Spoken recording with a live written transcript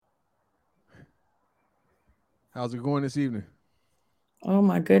How's it going this evening? Oh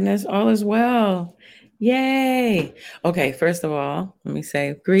my goodness, all is well. Yay. Okay, first of all, let me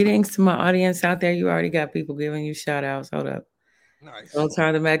say greetings to my audience out there. You already got people giving you shout outs. Hold up. Nice.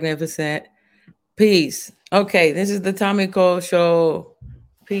 Sultan the Magnificent. Peace. Okay, this is the Tommy Cole Show.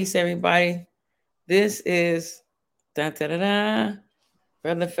 Peace, everybody. This is da da da da.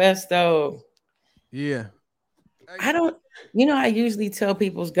 Brother Festo. Yeah. Hey, I don't, I usually tell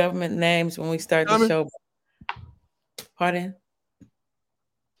people's government names when we start the coming. show. Pardon?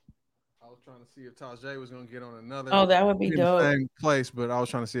 I was trying to see if Tajay was gonna get on another Oh, that would be in the dope. same place, but I was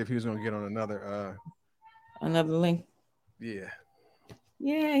trying to see if he was gonna get on another. Another link. Yeah,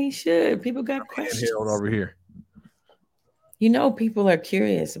 Yeah, he should. People got handheld questions. over here. People are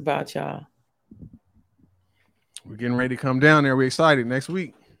curious about y'all. We're getting ready to come down there. We're excited next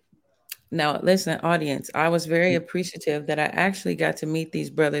week. Now, listen, audience, I was very appreciative that I actually got to meet these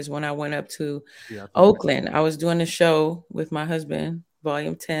brothers when I went up to Yeah, I think that's Oakland. I was doing a show with my husband,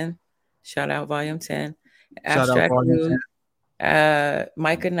 Volume 10. Shout out Volume 10. shout out Abstract Volume 10. Rude,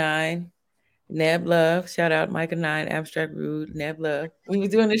 Micah 9, Neb Love. Shout out Micah 9, Abstract Rude, Neb Love. We were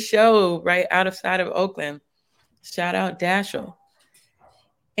doing a show right outside of Oakland. Shout out Dashel.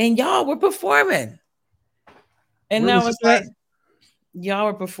 And y'all were performing. And Where that was was this like, at? y'all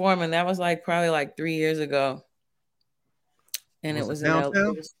were performing. That was like probably like 3 years ago. And it Was it was in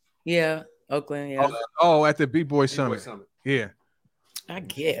downtown? yeah, Oakland, Oh, yeah. oh, at the B Boy Summit. Yeah. I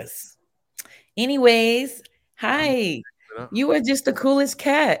guess. Anyways, I'm looking hi. it up. You are just the coolest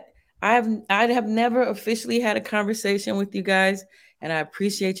cat. I have never officially had a conversation with you guys, and I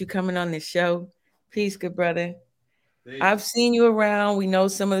appreciate you coming on this show. Peace, good brother. I've seen you around. We know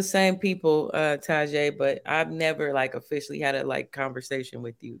some of the same people, Tajay, but I've never like officially had a like conversation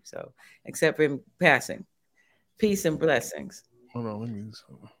with you. So, except for in passing. Peace and blessings. Hold on, let me use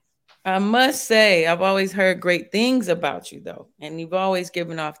something. I must say, I've always heard great things about you, though, and you've always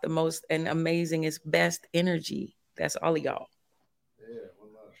given off the most and amazingest, best energy. That's all of y'all,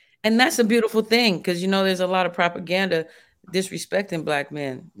 and that's a beautiful thing because there's a lot of propaganda disrespecting black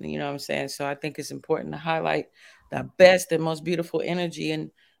men. You know what I'm saying? So I think it's important to highlight the best and most beautiful energy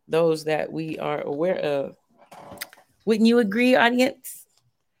in those that we are aware of. Wouldn't you agree, audience?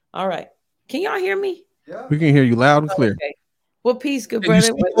 All right, can y'all hear me? We can hear you loud and Oh, clear. okay. Well, peace, good Can you brother.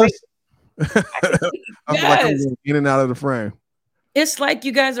 see Wait, wait. us? I can see you. I feel like I'm Yes. going in and out of the frame. It's like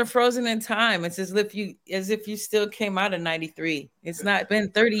you guys are frozen in time. It's as if you still came out of 93. It's not been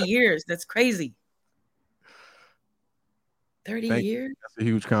 30 years. That's crazy. 30 Thank you. years? That's a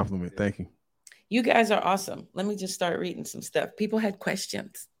huge compliment. Thank you. You guys are awesome. Let me just start reading some stuff. People had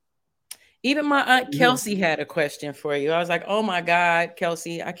questions. Even my aunt Kelsey had a question for you. I was like, oh my God,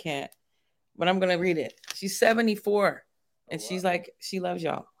 Kelsey, I can't. But I'm gonna read it. She's 74. And she's like, she loves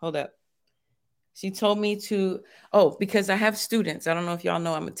y'all. Hold up. She told me to, oh, because I have students. I don't know if y'all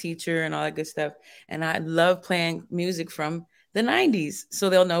know I'm a teacher and all that good stuff. And I love playing music from the 90s. So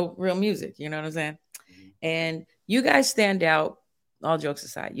they'll know real music. You know what I'm saying? And you guys stand out, all jokes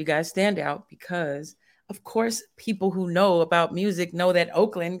aside, you guys stand out because, of course, people who know about music know that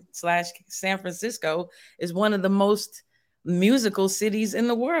Oakland slash San Francisco is one of the most musical cities in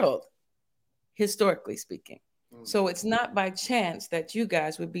the world, historically speaking. So it's not by chance that you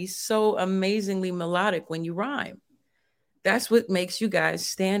guys would be so amazingly melodic when you rhyme. That's what makes you guys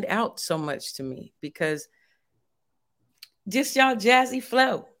stand out so much to me because just y'all jazzy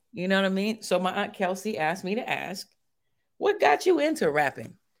flow. You know what I mean? So my aunt Kelsey asked me to ask, what got you into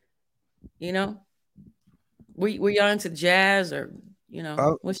rapping? You know, were y'all into jazz or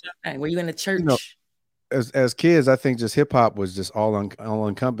I, what's your thing? Were you in the you know, church? as kids, I think just hip hop was just all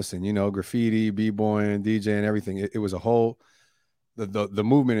encompassing. Graffiti, b-boying, DJing, everything. It was a whole the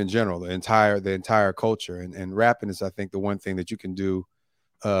movement in general, the entire culture, and rapping is, I think, the one thing that you can do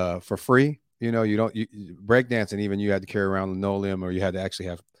for free. You don't breakdancing, even you had to carry around linoleum, or you had to actually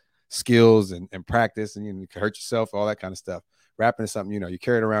have skills and practice, and you could hurt yourself, all that kind of stuff. Rapping is something you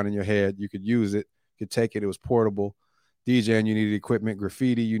carry it around in your head. You could use it, you could take it. It was portable. DJing, you needed equipment.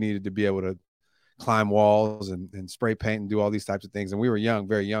 Graffiti, you needed to be able to climb walls and spray paint and do all these types of things. And we were young,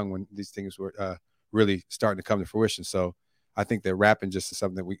 very young, when these things were really starting to come to fruition. So I think that rapping just is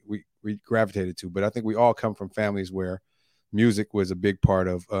something that we gravitated to. But I think we all come from families where music was a big part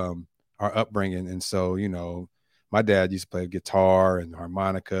of our upbringing. And so, my dad used to play guitar and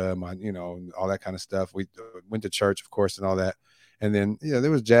harmonica, all that kind of stuff. We went to church, of course, and all that. And then, there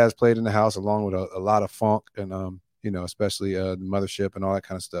was jazz played in the house along with a lot of funk and, especially the mothership and all that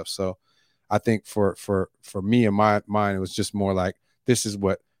kind of stuff. So I think for me and my mind, it was just more like, this is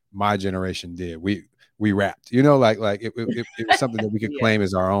what my generation did. We rapped, like it was something that we could Yeah. claim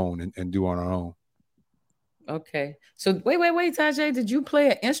as our own and do on our own. Okay. So wait, Tajay, did you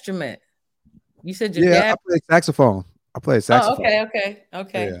play an instrument? You said your Yeah, I dad. play saxophone. I play Oh, saxophone. okay.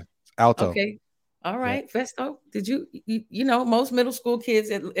 Yeah, alto. Okay. All Yeah. right, Festo. Did you know most middle school kids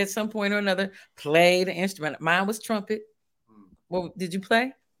at some point or another play the instrument. Mine was trumpet. Well, did you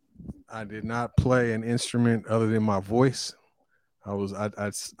play? I did not play an instrument other than my voice.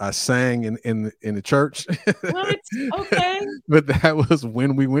 I sang in the church, What? Okay. but that was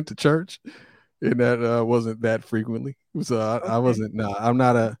when we went to church, and that wasn't that frequently. So I Okay. wasn't. Nah, I'm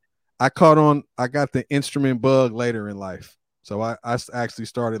not a. I caught on. I got the instrument bug later in life, so I actually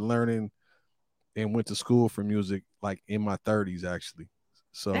started learning and went to school for music like in my 30s actually.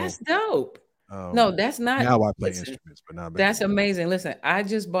 So That's dope. No, that's not. now I play Listen, instruments, but not back that's then. amazing. Listen, I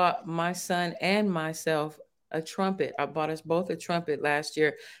just bought my son and myself a trumpet. I bought us both a trumpet last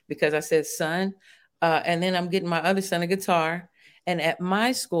year because I said, son, and then I'm getting my other son a guitar. And at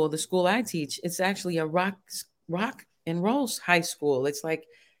my school, the school I teach, it's actually a rock and roll high school. It's like,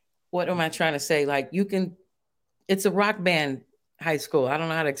 what am I trying to say? Like it's a rock band high school. I don't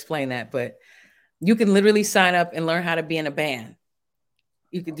know how to explain that, but you can literally sign up and learn how to be in a band.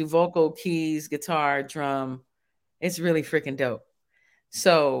 You can do vocal, keys, guitar, drum. It's really freaking dope.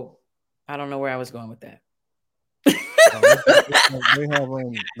 So I don't know where I was going with that.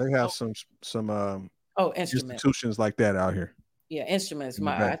 They have some Oh, instrument. institutions like that out here Yeah, instruments. in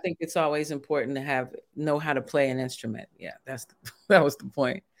the I back. think it's always important to know how to play an instrument. Yeah, that was the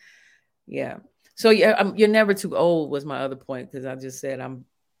point. Yeah. So yeah, you're never too old was my other point because I just said I'm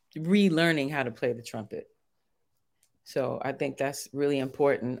relearning how to play the trumpet. So I think that's really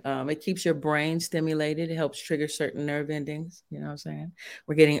important. It keeps your brain stimulated. It helps trigger certain nerve endings. You know what I'm saying?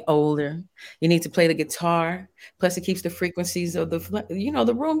 We're getting older. You need to play the guitar. Plus, it keeps the frequencies of the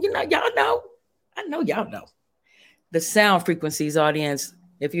room. Y'all know. I know y'all know the sound frequencies. Audience.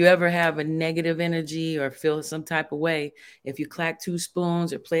 If you ever have a negative energy or feel some type of way, if you clack 2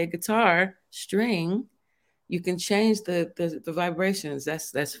 spoons or play a guitar string, you can change the vibrations.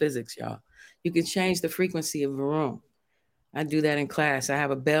 That's physics, y'all. You can change the frequency of a room. I do that in class. I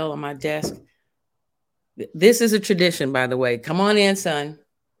have a bell on my desk. This is a tradition, by the way. Come on in, son.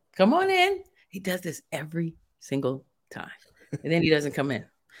 Come on in. He does this every single time. And then he doesn't come in.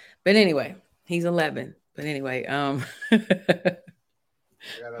 But anyway, he's 11. But anyway, he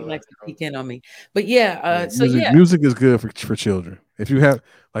likes to peek in on me. But yeah, so yeah. Music is good for children. If you have,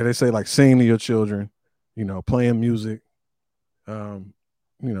 like they say, like sing to your children, playing music,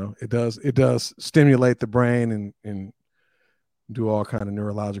 it does stimulate the brain and do all kind of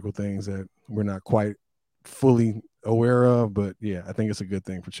neurological things that we're not quite fully aware of. But yeah, I think it's a good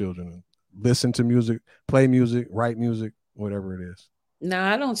thing for children. Listen to music, play music, write music, whatever it is.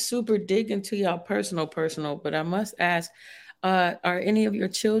 Now I don't super dig into y'all personal, but I must ask, are any of your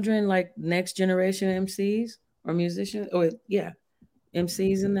children like next generation MCs or musicians? Or yeah,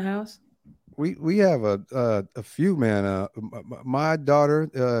 MCs in the house? We have a few, man. My daughter,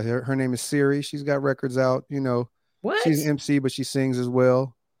 her name is Siri. She's got records out. What? She's an MC, but she sings as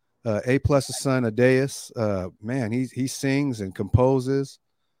well. A+'s son, Adeus. Man, he sings and composes.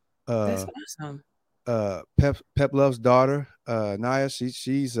 That's awesome. Pep Love's daughter, Naya.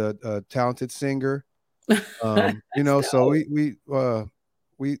 She's a talented singer. So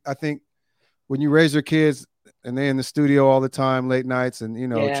we I think when you raise your kids and they're in the studio all the time, late nights, and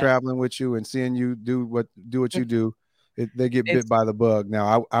traveling with you and seeing you do what you do, they get bit by the bug.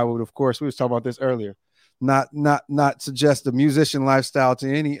 Now, I would, of course, we was talking about this earlier, not suggest the musician lifestyle to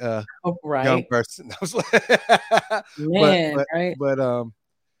any young person.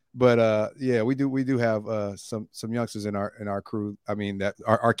 But yeah, we do have some youngsters in our crew. I mean, that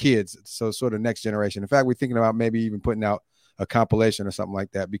our kids, so sort of next generation. In fact, we're thinking about maybe even putting out a compilation or something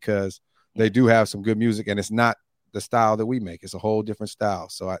like that, because they do have some good music, and it's not the style that we make. It's a whole different style.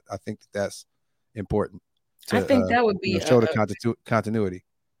 So I think that's important. I think that would be show the continuity.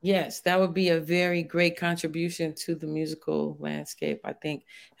 Yes, that would be a very great contribution to the musical landscape. I think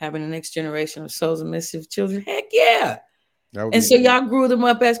having the next generation of Souls of Mischief children, heck yeah. And so y'all grew them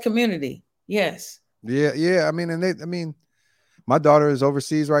up as community. Yes. Yeah. I mean, my daughter is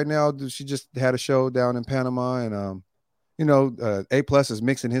overseas right now. She just had a show down in Panama, and A+ is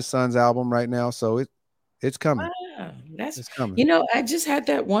mixing his son's album right now, so it's coming. Wow, it's coming. I just had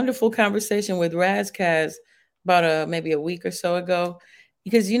that wonderful conversation with Razkaz about maybe a week or so ago,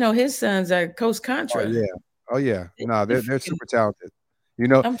 because his sons are Coast Contra. Oh yeah. No, they're super talented.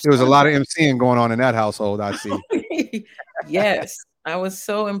 There was a lot of MCing going on in that household, I see. Yes, I was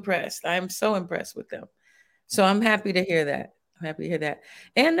so impressed. I'm so impressed with them. So I'm happy to hear that.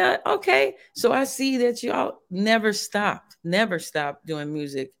 And okay, so I see that y'all never stopped doing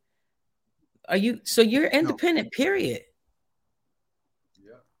music So you're independent, period.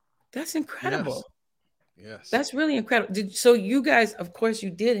 Yeah. That's incredible. Yes. That's really incredible. So you guys, of course, you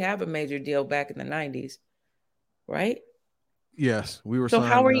did have a major deal back in the 90s, right? Yes, we were So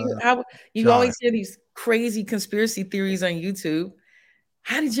signed. how are you? How you Jive. always hear these crazy conspiracy theories on YouTube?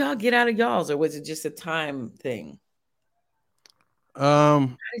 How did y'all get out of y'all's, or was it just a time thing?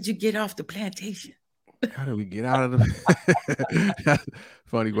 How did you get off the plantation? How did we get out of the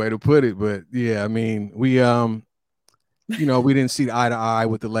funny way to put it, but yeah, I mean, we we didn't see eye to eye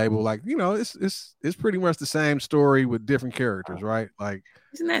with the label. Like, it's pretty much the same story with different characters, right? Like,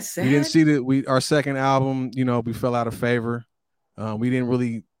 isn't that sad? We didn't see that our second album, we fell out of favor. We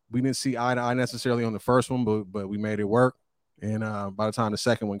didn't see eye to eye necessarily on the first one, but we made it work. And by the time the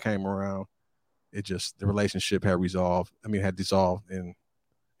second one came around, the relationship had dissolved, and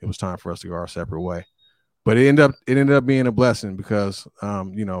it was time for us to go our separate way. But it ended up being a blessing because,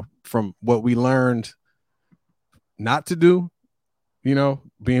 from what we learned not to do, being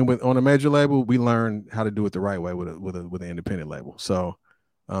on a major label, we learned how to do it the right way with an independent label. So,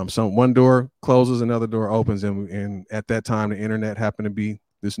 one door closes, another door opens, and at that time, the internet happened to be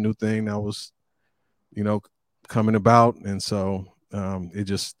this new thing that was, coming about, and so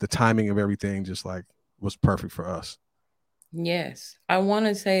the timing of everything just like was perfect for us. Yes. I want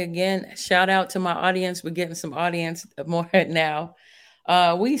to say again, shout out to my audience. We're getting some audience more now.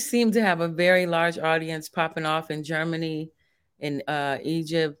 We seem to have a very large audience popping off in Germany, in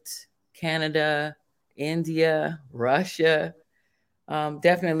Egypt, Canada, India, Russia,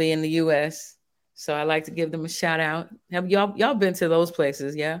 definitely in the US. So I like to give them a shout out. Have y'all been to those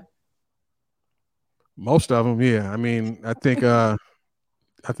places? Yeah. Most of them, yeah. I mean, I think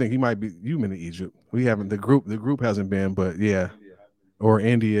you've been to Egypt. We haven't. The group hasn't been, but yeah, or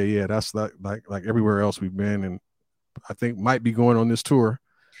India, yeah. That's like everywhere else we've been, and I think might be going on this tour.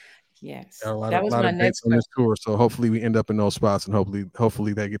 Yes, that was my next question. On this tour, so hopefully we end up in those spots, and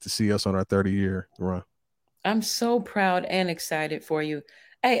hopefully they get to see us on our 30-year run. I'm so proud and excited for you.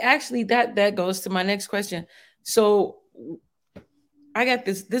 Hey, actually, that goes to my next question. So I got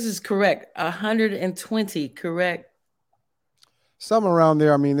this. This is correct. 120, correct? Something around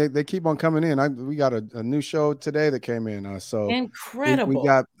there. I mean, they keep on coming in. We got a new show today that came in. So incredible. We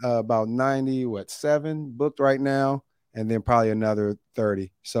got about 7 booked right now, and then probably another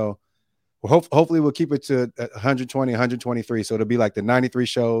 30. So hopefully we'll keep it to 120, 123. So it'll be like the 93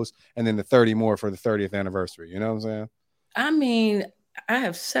 shows and then the 30 more for the 30th anniversary. You know what I'm saying? I mean, I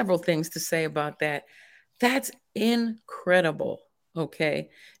have several things to say about that. That's incredible. Okay.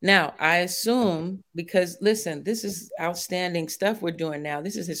 Now, I assume, because listen, this is outstanding stuff we're doing now.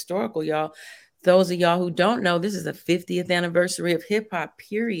 This is historical, y'all. Those of y'all who don't know, this is the 50th anniversary of hip hop,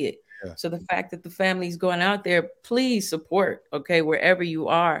 period. Yeah. So the fact that the family's going out there, please support, okay, wherever you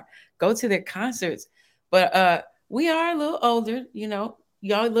are. Go to their concerts. But we are a little older,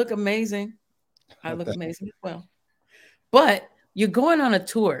 y'all look amazing. I look amazing as well. But you're going on a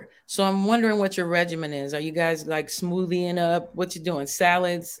tour. So I'm wondering what your regimen is. Are you guys like smoothieing up? What you doing?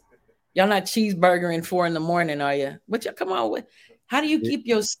 Salads? Y'all not cheeseburgering 4 a.m, are you? What you come on with? How do you keep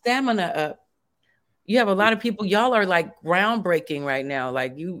your stamina up? You have a lot of people. Y'all are like groundbreaking right now.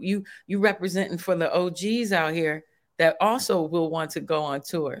 Like you representing for the OGs out here that also will want to go on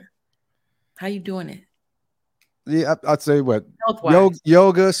tour. How you doing it? Yeah, I'd say what?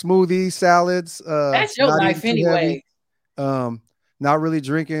 Yoga, smoothies, salads. That's your life anyway. Not really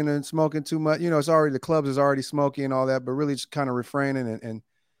drinking and smoking too much. It's already, the clubs is already smoking and all that, but really just kind of refraining and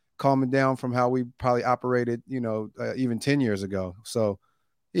calming down from how we probably operated, even 10 years ago. So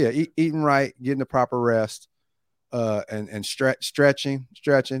yeah, eating right, getting the proper rest, and stretching,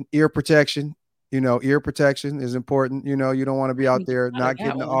 ear protection. Ear protection is important. You don't want to be out there not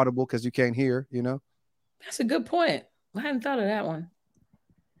getting the audible because you can't hear, That's a good point. I hadn't thought of that one.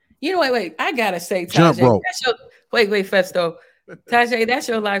 Wait. I gotta say, jump rope. Wait, Festo. Tajay, that's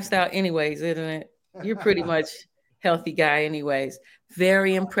your lifestyle anyways, isn't it? You're pretty much healthy guy anyways.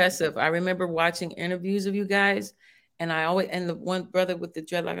 Very impressive. I remember watching interviews of you guys, and the one brother with the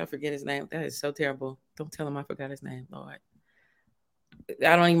dreadlock, I forget his name. That is so terrible. Don't tell him I forgot his name, Lord.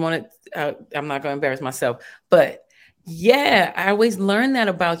 I don't even want to, I'm not going to embarrass myself. But yeah, I always learn that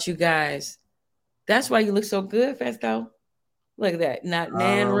about you guys. That's why you look so good, Festo. Look at that. Not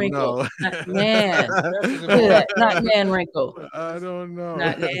man wrinkle. Not man. Look at that. Not man wrinkle. I don't know.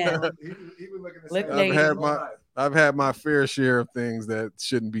 Not man. I've had my fair share of things that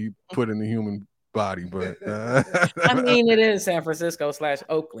shouldn't be put in the human body, but I mean, it is San Francisco /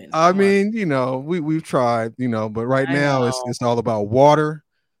 Oakland. I mean, we've tried, but right now it's all about water,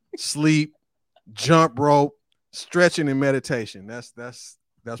 sleep, jump rope, stretching, and meditation. That's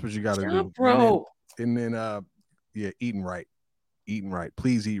That's what you got to do. Jump rope. And then eating right.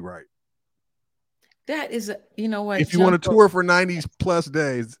 Please eat right. That is, you know what? If you want to tour for 90 plus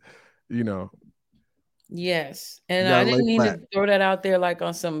days, you know. Yes. And I didn't mean to throw that out there like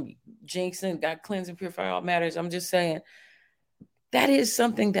on some jinx and got cleanse and purify all matters. I'm just saying that is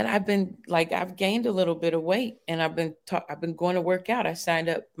something that I've gained a little bit of weight, and I've been going to work out. I signed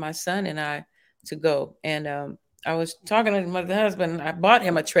up my son and I to go. And I was talking to my husband. I bought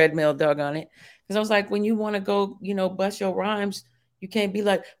him a treadmill, doggone it. Because I was like, when you want to go, bust your rhymes, you can't be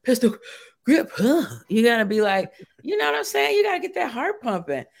like, pistol grip, huh? You got to be like, you know what I'm saying? You got to get that heart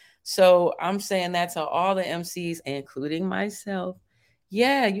pumping. So I'm saying that to all the MCs, including myself.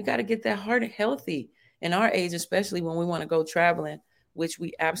 Yeah, you got to get that heart healthy in our age, especially when we want to go traveling, which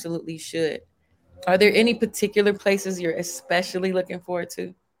we absolutely should. Are there any particular places you're especially looking forward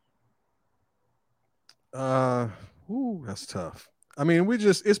to? That's tough. I mean,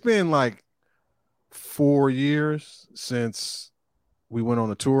 it's been like 4 years since we went on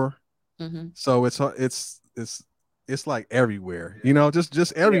a tour. Mm-hmm. So it's like everywhere,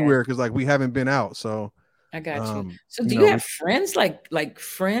 just everywhere. Cause like we haven't been out. So I got you. So do you have friends like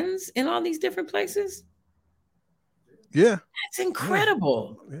friends in all these different places? Yeah. That's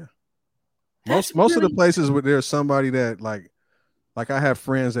incredible. Yeah. Most of the places where there's somebody that like I have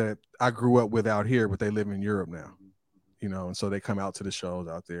friends that I grew up with out here, but they live in Europe now, and so they come out to the shows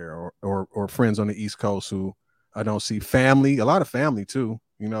out there, or friends on the East Coast who I don't see. Family, a lot of family too,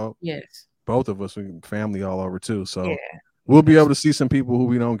 Yes. Both of us, we family all over too. So we'll be able to see some people who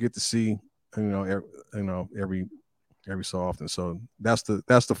we don't get to see, every so often. So that's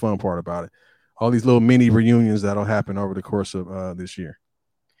the fun part about it. All these little mini reunions that'll happen over the course of this year.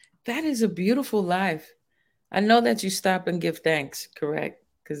 That is a beautiful life. I know that you stop and give thanks, correct?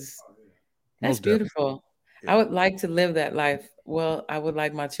 Because that's beautiful. Yeah. I would like to live that life. Well, I would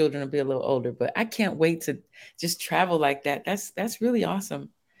like my children to be a little older, but I can't wait to just travel like that. That's really awesome.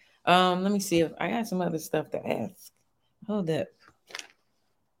 Let me see if I got some other stuff to ask. Hold up.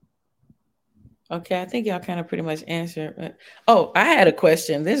 Okay, I think y'all kind of pretty much answered. Oh, I had a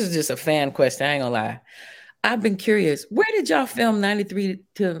question. This is just a fan question. I ain't gonna lie. I've been curious. Where did y'all film 93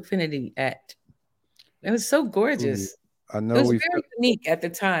 to Infinity at? It was so gorgeous. I know it was very unique at the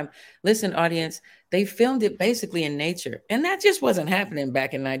time. Listen, audience, they filmed it basically in nature, and that just wasn't happening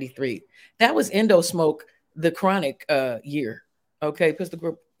back in 93. That was Endo Smoke, the Chronic year. Okay, Pistol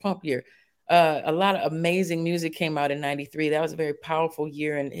Grip Pump year. A lot of amazing music came out in 93. That was a very powerful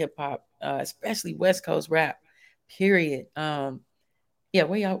year in hip hop, especially West Coast rap, period. Where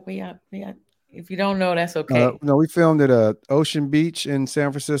y'all? If you don't know, that's okay. No, we filmed at Ocean Beach in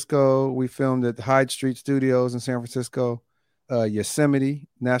San Francisco. We filmed at Hyde Street Studios in San Francisco, Yosemite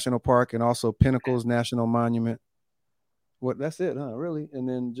National Park, and also Pinnacles National Monument. That's it, huh? Really? And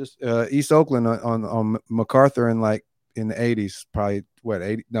then just East Oakland on MacArthur in the 80s, probably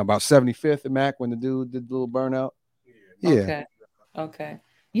about 75th at Mac when the dude did the little burnout. Yeah. Okay.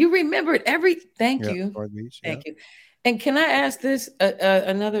 You remembered everything. Thank you. Thank you. And can I ask this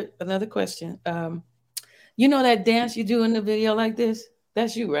another question? You know that dance you do in the video like this?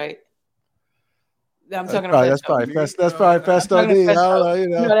 That's you, right? I'm talking about. That's probably Festo D. You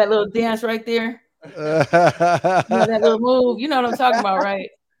know that little dance right there. That little move. You know what I'm talking about,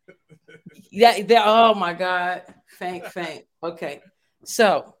 right? Yeah. Oh my God. Faint. Okay.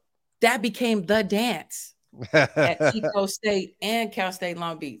 So that became the dance at Chico State and Cal State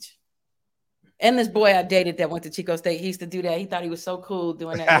Long Beach. And this boy I dated that went to Chico State, he used to do that. He thought he was so cool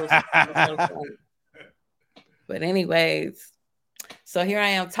doing that. But anyways, so here I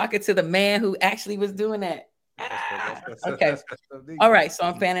am talking to the man who actually was doing that. Okay. All right. So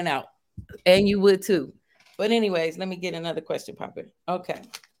I'm fanning out. And you would too. But anyways, let me get another question popping. Okay.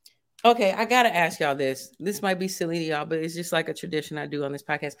 I got to ask y'all this. This might be silly to y'all, but it's just like a tradition I do on this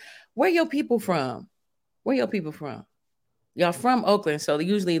podcast. Where your people from? Y'all from Oakland, so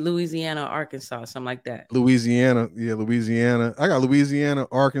usually Louisiana, Arkansas, something like that. Louisiana. I got Louisiana,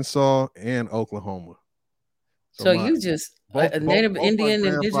 Arkansas, and Oklahoma. So you just a Native Indian,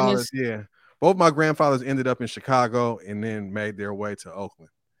 indigenous. Yeah, both my grandfathers ended up in Chicago and then made their way to Oakland.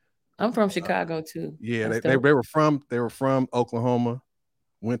 I'm from Chicago too. Yeah, they were from Oklahoma.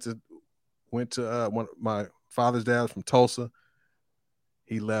 Went to one. My father's dad was from Tulsa.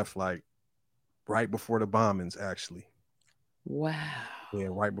 He left like right before the bombings, actually. Wow. Yeah,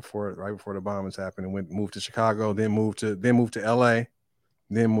 right before the bombings happened, and moved to Chicago, then moved to LA,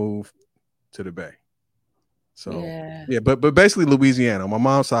 then moved to the Bay. So but basically Louisiana. My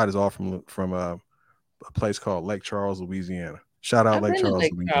mom's side is all from a place called Lake Charles, Louisiana. Shout out Lake Charles,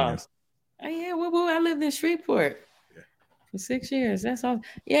 Louisiana. Oh yeah, well, I lived in Shreveport. For 6 years. That's all.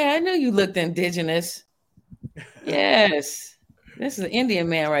 Yeah, I knew you looked indigenous. Yes. This is an Indian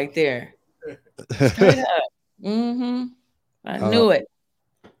man right there. Straight up. Mm-hmm. I knew it.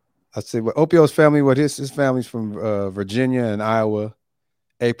 I see what Opio's family, what his family's from Virginia and Iowa.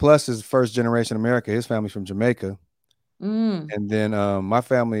 A plus is first generation America. His family's from Jamaica. And then my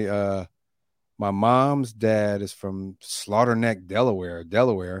family, my mom's dad is from Slaughterneck,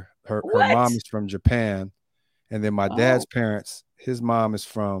 Delaware. Her mom is from Japan. And then my dad's parents, his mom is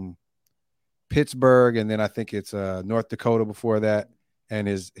from Pittsburgh, and then I think it's North Dakota before that, and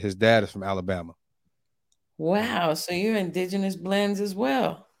his dad is from Alabama. Wow, so you're indigenous blends as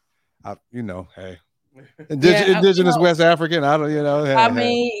well. Hey, indigenous West African. I don't,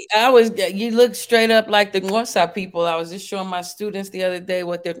 You look straight up like the Ngosa people. I was just showing my students the other day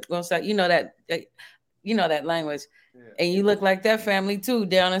what they're Ngosa, that language, and you look like that family too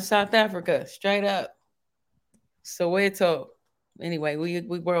down in South Africa, straight up. Soweto. Anyway, we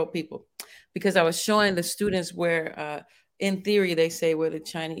world people, because I was showing the students where, in theory, they say where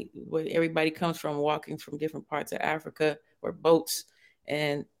everybody comes from, walking from different parts of Africa, or boats,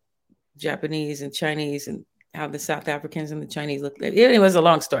 and Japanese and Chinese, and how the South Africans and the Chinese look. It was a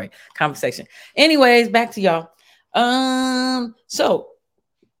long story conversation. Anyways, back to y'all. So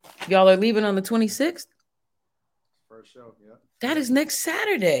y'all are leaving on the 26th. First show, yeah. That is next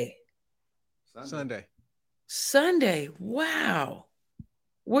Saturday. Sunday. Wow.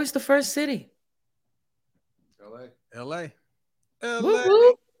 Where's the first city? LA.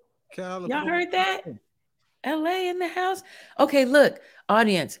 Woo-hoo. California. Y'all heard that? LA in the house. Okay, look,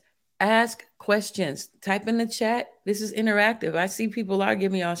 audience, ask questions. Type in the chat. This is interactive. I see people are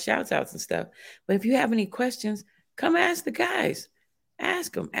giving y'all shouts outs and stuff. But if you have any questions, come ask the guys.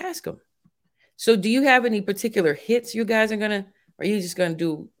 Ask them. So do you have any particular hits you guys are gonna, or are you just gonna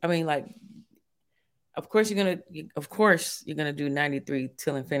do, of course you're gonna do 93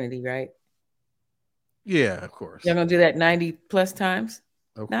 till infinity, right? Yeah, of course. You're gonna do that 90 plus times?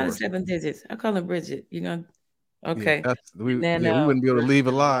 Not the 7 digits. I call him Bridget. You're gonna okay. Yeah, we wouldn't be able to leave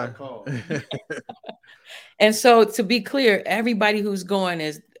it live. And so to be clear, everybody who's going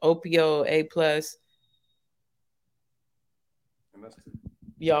is Opio A plus.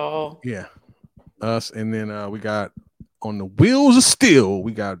 Y'all. Yeah. Us, and then we got on the Wheels of Steel,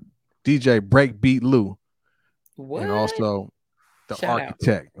 we got DJ Breakbeat Lou. What? And also the Shout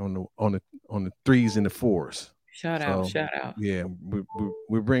Architect out on the 3s and the 4s. Shout out. Yeah,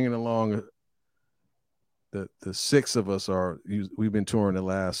 we're bringing along the 6 of us we've been touring the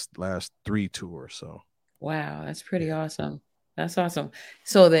last 3 tours. So wow, that's pretty awesome. That's awesome.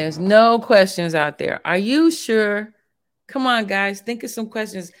 So there's no questions out there. Are you sure? Come on, guys, think of some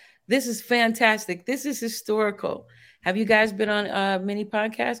questions. This is fantastic. This is historical. Have you guys been on mini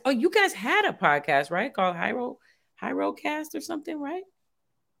podcasts? Oh, you guys had a podcast, right? Called Hyrocast or something, right?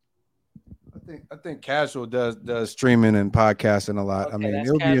 I think Casual does streaming and podcasting a lot. Okay,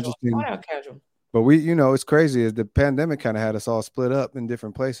 it'll be interesting. Shout out Casual. But it's crazy. Is the pandemic kind of had us all split up in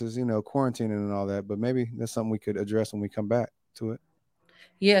different places, quarantining and all that. But maybe that's something we could address when we come back to it.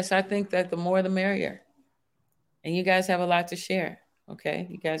 Yes, I think that the more the merrier. And you guys have a lot to share. Okay,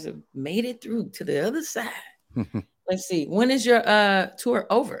 you guys have made it through to the other side. Let's see. When is your tour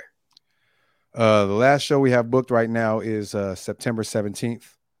over? The last show we have booked right now is September 17th.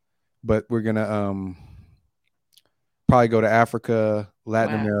 But we're gonna probably go to Africa,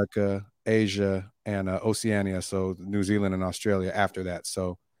 Latin America, Asia, and Oceania, so New Zealand and Australia after that.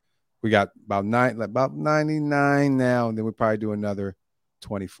 So we got about 99 now, and then we'll probably do another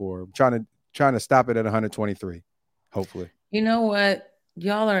 24. I'm trying to stop it at 123, hopefully. You know what?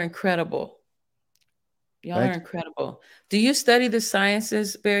 Y'all are incredible. Y'all are incredible. Do you study the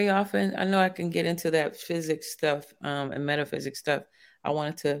sciences very often? I know I can get into that physics stuff and metaphysics stuff. I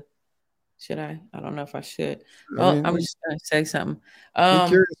wanted to. Should I? I don't know if I should. Well, I'm just going to say something. I'm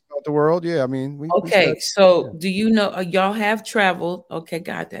curious about the world. Yeah, okay, so do you know, y'all have traveled. Okay,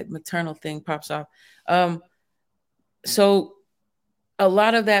 God, that maternal thing pops off. So a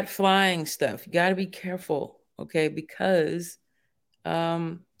lot of that flying stuff, you got to be careful, okay? Because,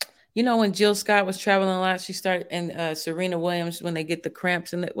 when Jill Scott was traveling a lot, she started, and Serena Williams, when they get the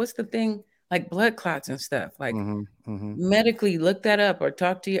cramps, and what's the thing? Like blood clots and stuff, like medically look that up, or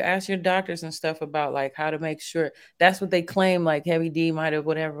ask your doctors and stuff about like how to make sure. That's what they claim, like Heavy D might have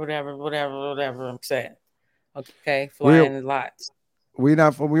whatever I'm saying. Okay, flying lots. We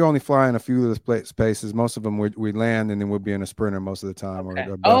only fly in a few of the spaces. Most of them we land and then we'll be in a Sprinter most of the time. Okay.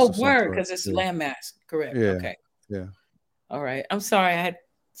 Or word, because it's a landmass. Correct. Yeah. Okay. Yeah. All right. I'm sorry.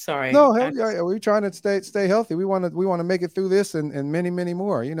 Sorry. No, we're trying to stay healthy. We want to make it through this and many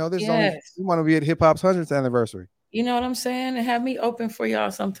more. We want to be at hip hop's 100th anniversary. You know what I'm saying? And have me open for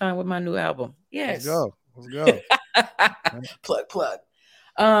y'all sometime with my new album. Yes. Let's go. Plug.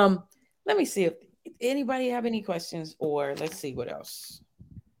 Let me see if anybody have any questions, or let's see what else.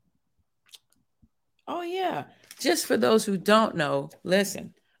 Oh yeah. Just for those who don't know,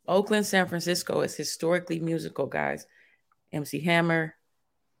 listen, Oakland, San Francisco is historically musical, guys. MC Hammer,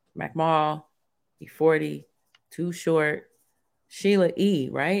 Mac Mall, E40, Too Short, Sheila E.,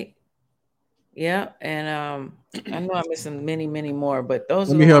 right? Yeah, and I know I'm missing many, many more, but those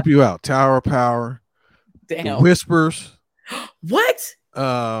Let are me the help ones. you out. Tower of Power, The Damn. Whispers, What?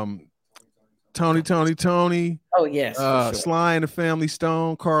 Tony, Oh yes, for sure. Sly and the Family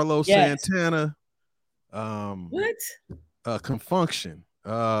Stone, Carlos Yes. Santana, What? Confunction,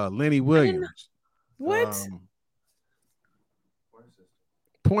 Lenny I didn't know. Williams, What?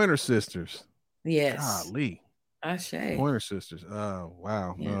 Pointer Sisters. Yes. Golly. Ashe. Pointer Sisters.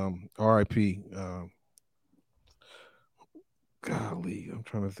 Wow. Yeah. R.I.P. Golly, I'm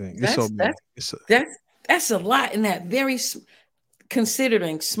trying to think. It's so many. That's a lot in that very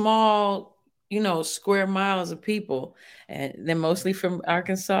considering small, square miles of people, and they're mostly from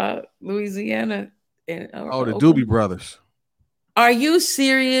Arkansas, Louisiana, and the Oakland. Doobie Brothers. Are you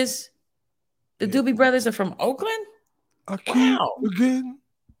serious? The Doobie Brothers are from Oakland? Wow. Again?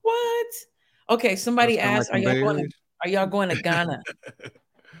 What? Okay, somebody asked, are y'all going to Ghana?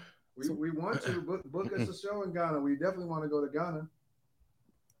 We want to book us a show in Ghana. We definitely want to go to Ghana.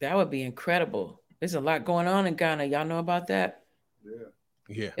 That would be incredible. There's a lot going on in Ghana. Y'all know about that?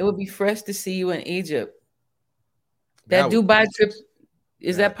 Yeah. It would be fresh to see you in Egypt. That Dubai trip,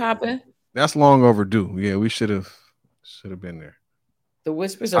 is that popping? That's long overdue. Yeah, we should have been there. The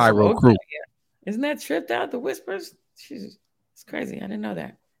Whispers are from Oakland. Isn't that tripped out? The Whispers? It's crazy. I didn't know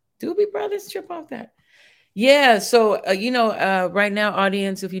that. Doobie Brothers trip off that. Yeah. So, right now,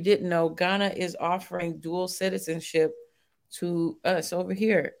 audience, if you didn't know, Ghana is offering dual citizenship to us over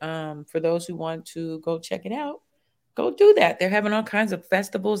here. For those who want to go check it out, go do that. They're having all kinds of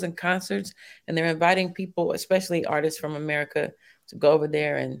festivals and concerts, and they're inviting people, especially artists from America, to go over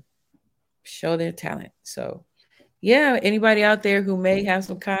there and show their talent. So, yeah, anybody out there who may have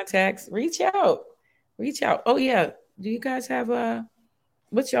some contacts, reach out. Oh yeah, do you guys have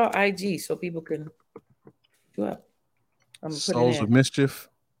what's y'all IG so people can do up? Souls of Mischief,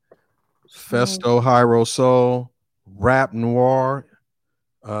 Festo Hyro Soul, Rap Noir,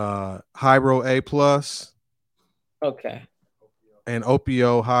 Hyro A Plus. Okay. And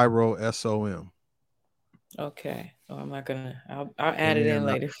Opio Hyro SOM. Okay. Oh, I'm not gonna. I'll add it in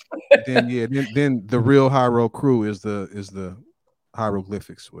later. Then the real Hyro crew is the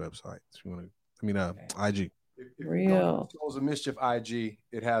hieroglyphics website. If you want to, IG. If real Souls of Mischief IG,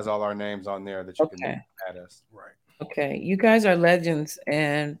 it has all our names on there that you can add us. Right. Okay, you guys are legends,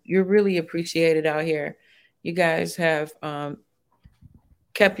 and you're really appreciated out here. You guys have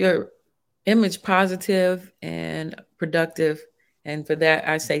kept your image positive and productive, and for that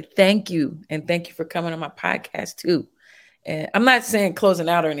I say thank you, and thank you for coming on my podcast too. And I'm not saying closing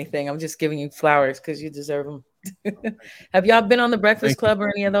out or anything. I'm just giving you flowers because you deserve them. Have y'all been on the Breakfast Club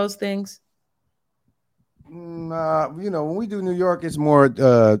or any of those things? When we do New York, it's more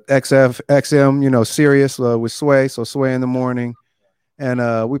XM, Sirius with Sway. So Sway in the morning.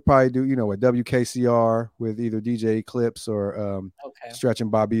 And we probably do, at WKCR with either DJ Eclipse or Stretch and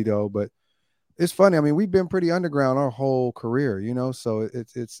Bobbito. But it's funny. I mean, we've been pretty underground our whole career, so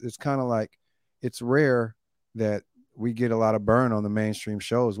it's kind of like it's rare that we get a lot of burn on the mainstream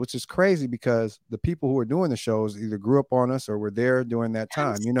shows, which is crazy because the people who are doing the shows either grew up on us or were there during that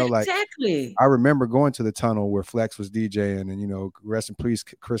time. Exactly. I remember going to the tunnel where Flex was DJing and, rest in peace,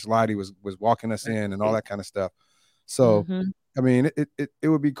 Chris Lighty was walking us in and all that kind of stuff. So, I mean, it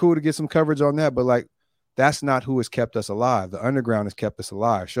would be cool to get some coverage on that, but that's not who has kept us alive. The underground has kept us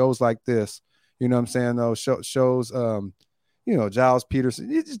alive. Shows like this, you know what I'm saying? Those shows, Giles Peterson,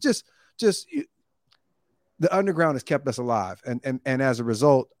 it's just the underground has kept us alive. And as a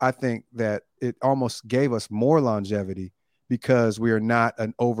result, I think that it almost gave us more longevity because we are not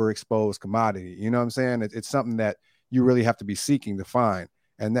an overexposed commodity. You know what I'm saying? It's something that you really have to be seeking to find.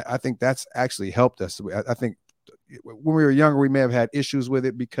 And I think that's actually helped us. I think when we were younger, we may have had issues with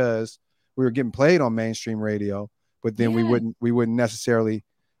it because we were getting played on mainstream radio, but then we wouldn't necessarily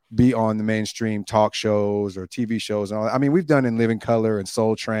be on the mainstream talk shows or TV shows. And all that. I mean, we've done In Living Color and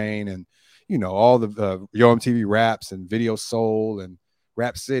Soul Train and, all the Yo MTV Raps and Video Soul and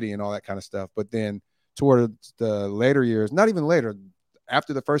Rap City and all that kind of stuff. But then toward the later years, not even later,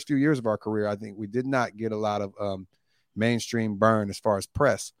 after the first few years of our career, I think we did not get a lot of mainstream burn as far as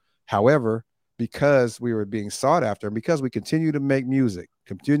press. However, because we were being sought after, and because we continue to make music.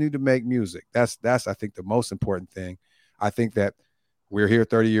 That's I think the most important thing. I think that we're here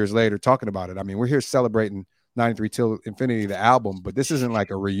 30 years later talking about it. I mean, we're here celebrating 93 Till Infinity, the album, but this isn't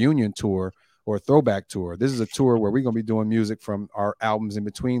like a reunion tour or a throwback tour. This is a tour where we're going to be doing music from our albums in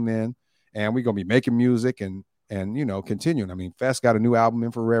between then, and we're going to be making music and continuing. I mean, Fest got a new album,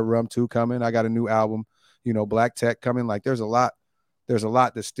 Infrared Rum 2 coming. I got a new album, Black Tech coming. Like there's a lot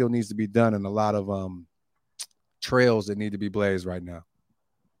that still needs to be done, and a lot of trails that need to be blazed right now.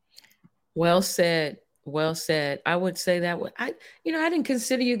 Well said. I would say that I didn't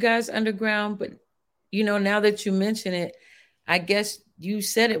consider you guys underground, but now that you mention it, I guess you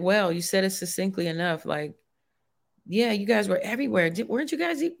said it well. You said it succinctly enough. Like, yeah, you guys were everywhere. Weren't you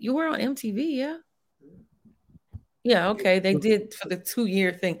guys? You were on MTV, yeah? Yeah, okay. They did for the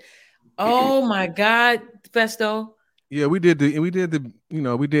 2-year thing. Oh my God, Festo. Yeah, we did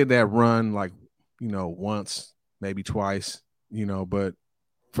that run like, once, maybe twice, but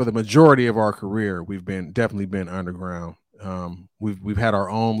for the majority of our career, we've definitely been underground. We've had our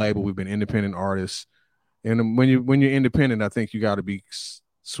own label. We've been independent artists. And when you're independent, I think you got to be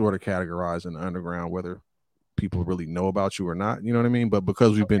sort of categorized in the underground, whether people really know about you or not. You know what I mean? But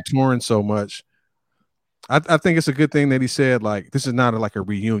because we've been touring so much, I think it's a good thing that he said, like, this is not like a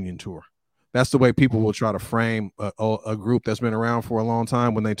reunion tour. That's the way people will try to frame a group that's been around for a long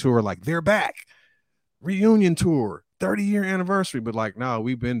time when they tour, like, they're back, reunion tour, 30-year anniversary. But like, no,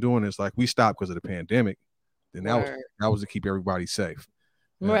 we've been doing this. Like, we stopped because of the pandemic. And that was to keep everybody safe.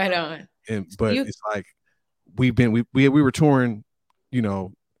 Right on. But it's like we were touring,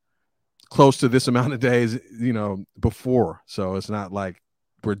 close to this amount of days, before. So it's not like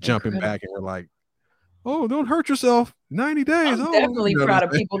we're jumping back and we're like, oh, don't hurt yourself. 90 days. I'm definitely proud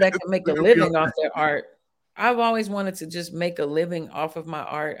of people that can make a living off their art. I've always wanted to just make a living off of my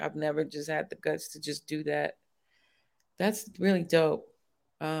art. I've never just had the guts to just do that. That's really dope.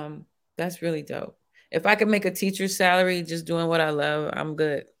 That's really dope. If I could make a teacher's salary just doing what I love, I'm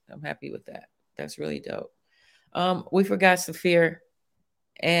good. I'm happy with that. That's really dope. We forgot Saphir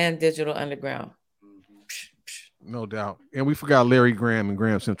and Digital Underground. No doubt. And we forgot Larry Graham and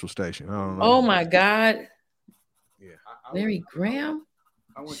Graham Central Station. I don't know. Oh my God. Yeah. Larry Graham.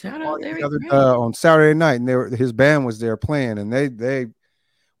 Shout out Larry Graham. On Saturday night, and his band was there playing, and they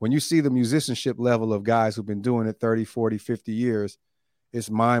when you see the musicianship level of guys who've been doing it 30, 40, 50 years,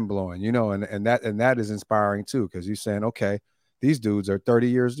 it's mind-blowing, and that is inspiring too, because you're saying, okay, these dudes are 30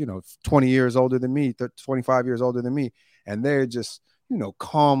 years, 20 years older than me, 25 years older than me, and they're just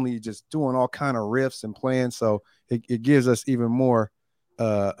calmly just doing all kind of riffs and playing. So it gives us even more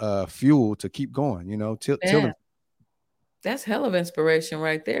fuel to keep going, till that's hell of inspiration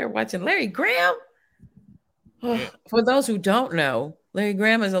right there. Watching Larry Graham. For those who don't know, Larry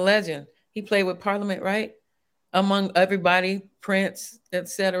Graham is a legend. He played with Parliament, right? Among everybody, Prince,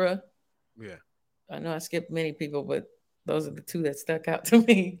 etc. Yeah. I know I skipped many people, but those are the two that stuck out to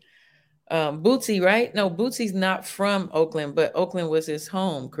me. Bootsy, right? No, Bootsy's not from Oakland, but Oakland was his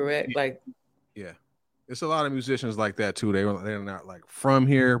home, correct? Yeah. It's a lot of musicians like that too. They're not like from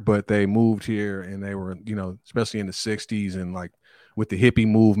here, but they moved here, and they were, especially in the 60s and like with the hippie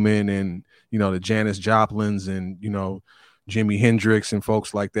movement and, the Janis Joplins and, Jimi Hendrix and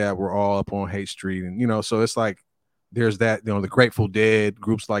folks like that were all up on Haight Street. And, so it's like, there's that, the Grateful Dead,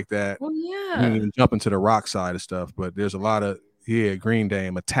 groups like that. Well, yeah. We didn't even jump into the rock side of stuff, but there's a lot of, Green Day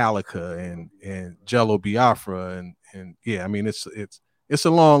and Metallica and Jello Biafra. And yeah, I mean, it's a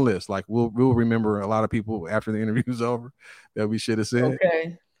long list. Like we'll remember a lot of people after the interview's over that we should have said.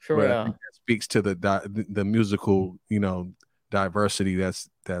 Okay, for real. I think that speaks to the musical, diversity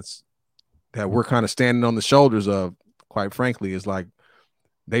that we're kind of standing on the shoulders of. Quite frankly, is like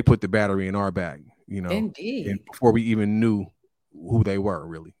they put the battery in our bag, Indeed. and before we even knew who they were,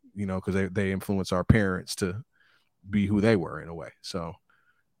 really, because they influenced our parents to be who they were in a way. So,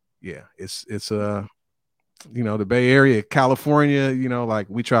 yeah, it's the Bay Area, California, like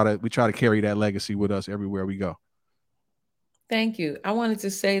we try to carry that legacy with us everywhere we go. Thank you. I wanted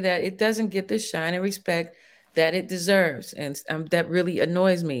to say that it doesn't get the shine and respect that it deserves, and that really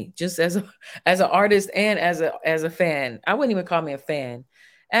annoys me. Just as an artist and as a fan, I wouldn't even call me a fan.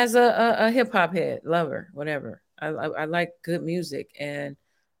 As a hip hop head, lover, whatever. I like good music and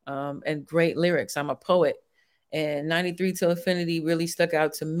great lyrics. I'm a poet, and 93 Till Infinity really stuck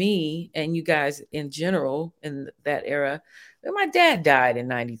out to me and you guys in general in that era. My dad died in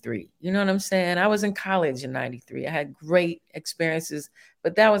 93. You know what I'm saying? I was in college in 93. I had great experiences,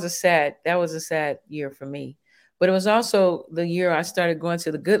 but that was a sad year for me. But it was also the year I started going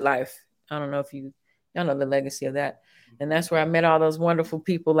to the Good Life. I don't know if you Y'all know the legacy of that. And that's where I met all those wonderful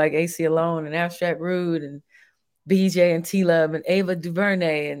people like AC Alone and Abstract Rude and BJ and T Love and Ava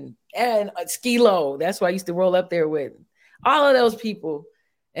DuVernay and Skilo. That's who I used to roll up there with. All of those people.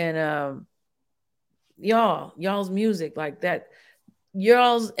 And y'all's music like that.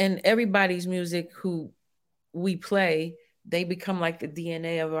 Y'all's and everybody's music who we play, they become like the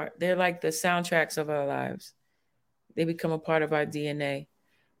DNA of they're like the soundtracks of our lives. They become a part of our DNA.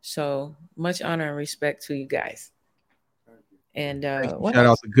 So much honor and respect to you guys. And shout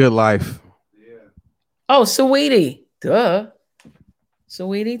out to Good Life. Yeah. Oh, Saweetie. Duh.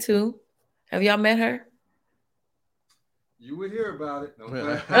 Saweetie too. Have y'all met her? You would hear about it.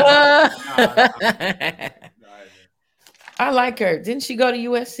 I like her. Didn't she go to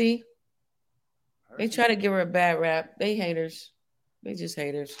USC? They try to give her a bad rap. They haters. They just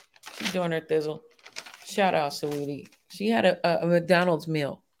haters. She's doing her thizzle. Shout out, Saweetie. She had a McDonald's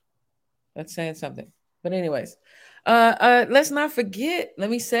meal. That's saying something. But anyways, let's not forget. Let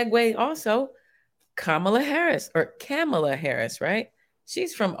me segue also. Kamala Harris, right?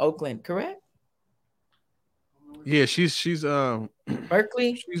 She's from Oakland, correct? Yeah, she's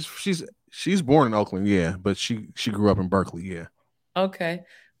Berkeley. She's born in Oakland, yeah, but she grew up in Berkeley, yeah. Okay.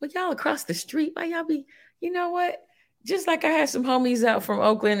 But y'all across the street, why y'all be, you know what? Just like I had some homies out from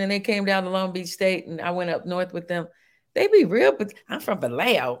Oakland and they came down to Long Beach State and I went up north with them. They be real, but I'm from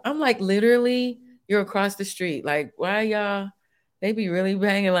Vallejo. I'm like, literally, you're across the street. Like, why y'all? They be really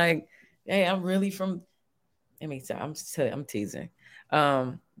banging like, hey, I'm really from, I'm teasing.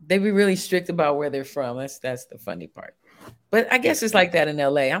 They be really strict about where they're from. That's the funny part. But I guess it's like that in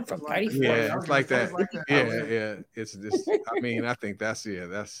LA. I'm from 34. Yeah, it's like that. Yeah. It's just, I mean, I think that's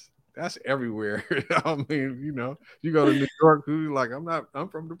everywhere. I mean, you know, you go to New York, who's like, I'm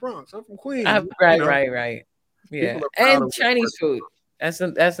from the Bronx. I'm from Queens. Right. Yeah. And Chinese food. That's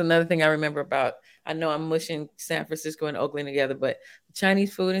another thing I remember about. I know I'm mushing San Francisco and Oakland together, but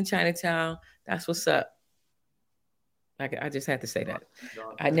Chinese food in Chinatown, that's what's up. I just had to say that.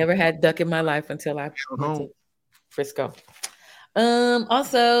 I never had duck in my life until I went to Frisco.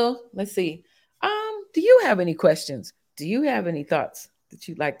 Also, let's see. Do you have any questions? Do you have any thoughts that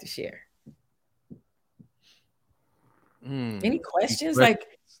you'd like to share? Any questions? I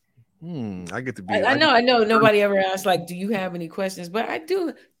get to be. I know. Nobody ever asked, like, do you have any questions? But I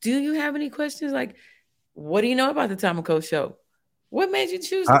do. Do you have any questions? Like, what do you know about the Tomaco Show? What made you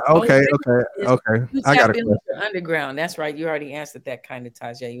choose? Okay. I got it. Underground. That's right. You already answered that kind of,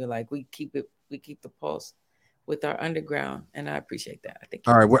 Tajay. You're like, we keep the pulse with our underground, and I appreciate that. I think.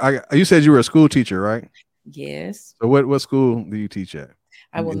 All right. Well, you said you were a school teacher, right? Yes. So what school do you teach at?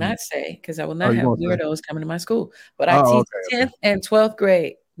 I will not say because I will not have weirdos coming to my school. But I teach 10th and 12th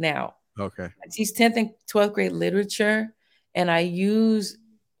grade now. Okay. I teach 10th and 12th grade literature, and I use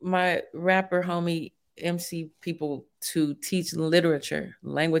my rapper homie MC people to teach literature,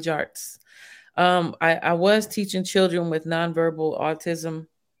 language arts. I was teaching children with nonverbal autism,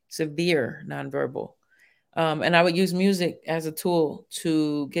 severe nonverbal. And I would use music as a tool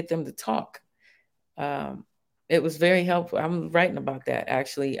to get them to talk. It was very helpful. I'm writing about that,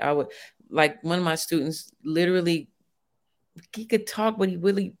 actually. I would, like, one of my students, literally, he could talk, but it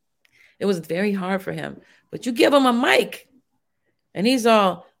was very hard for him. But you give him a mic, and he's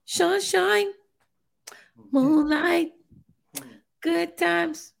all, sunshine, moonlight, good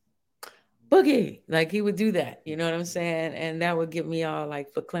times, boogie. Like, he would do that, you know what I'm saying? And that would get me all,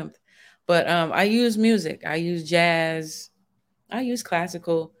 like, verklempt. But I use music. I use jazz. I use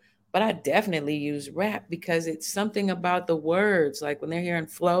classical. But I definitely use rap because it's something about the words. Like when they're hearing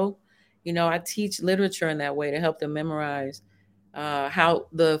flow, you know, I teach literature in that way to help them memorize how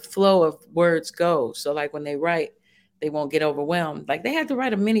the flow of words go. So like when they write, they won't get overwhelmed. Like they had to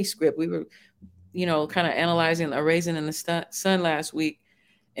write a mini script. We were, you know, kind of analyzing A Raisin in the Sun last week.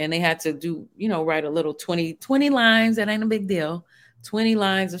 And they had to do, you know, write a little 20 lines. That ain't a big deal. 20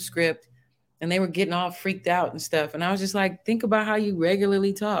 lines of script. And they were getting all freaked out and stuff. And I was just like, think about how you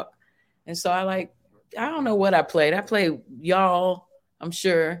regularly talk. And so I don't know what I played. I played Y'all, I'm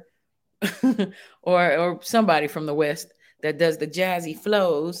sure, or somebody from the West that does the jazzy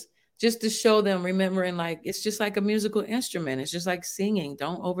flows just to show them, remembering like, it's just like a musical instrument. It's just like singing.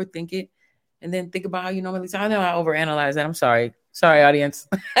 Don't overthink it. And then think about how you normally talk. I know I overanalyze that. I'm sorry. Sorry, audience.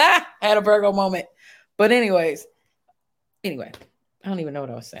 I had a Virgo moment. But anyway, I don't even know what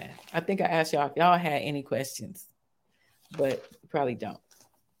I was saying. I think I asked y'all if y'all had any questions, but you probably don't.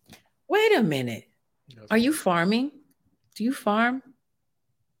 Wait a minute. Are you farming? Do you farm?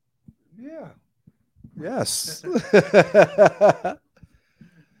 Yeah. Yes.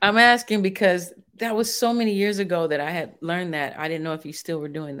 I'm asking because that was so many years ago that I had learned that. I didn't know if you still were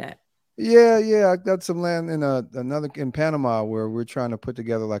doing that. Yeah. I got some land in another in Panama where we're trying to put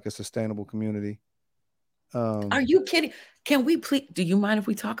together like a sustainable community. Are you kidding? Can we please? Do you mind if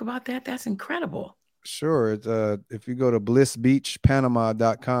we talk about that? That's incredible. Sure. It's if you go to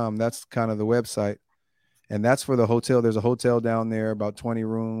blissbeachpanama.com, that's kind of the website. And that's for the hotel. There's a hotel down there, about 20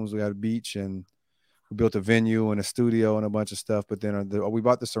 rooms. We got a beach, and we built a venue and a studio and a bunch of stuff. But then we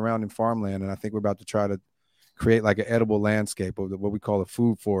bought the surrounding farmland, and I think we're about to try to create like an edible landscape of what we call a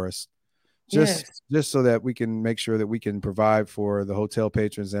food forest, Yes. just so that we can make sure that we can provide for the hotel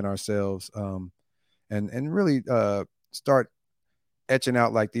patrons and ourselves, and really start etching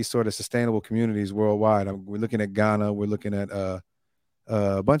out like these sort of sustainable communities worldwide. We're looking at Ghana, we're looking at a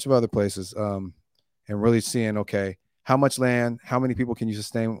bunch of other places, and really seeing, okay, how much land, how many people can you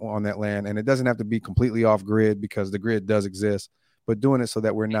sustain on that land? And it doesn't have to be completely off grid, because the grid does exist, but doing it so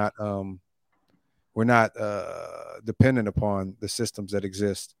that we're not dependent upon the systems that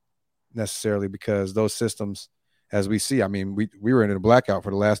exist necessarily, because those systems, as we see, I mean, we were in a blackout for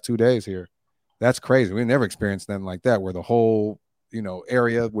the last 2 days here. That's crazy. We never experienced nothing like that, where the whole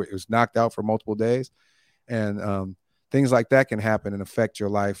area where it was knocked out for multiple days, and things like that can happen and affect your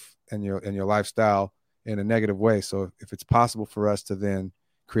life and your lifestyle in a negative way. So if it's possible for us to then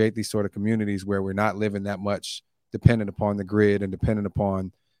create these sort of communities where we're not living that much dependent upon the grid and dependent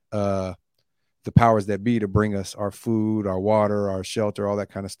upon the powers that be to bring us our food, our water, our shelter, all that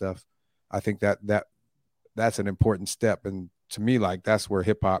kind of stuff, I think that's an important step. And to me, like, that's where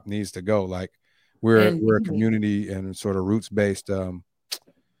hip hop needs to go. Like, we're a community and sort of roots based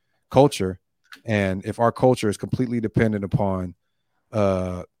culture, and if our culture is completely dependent upon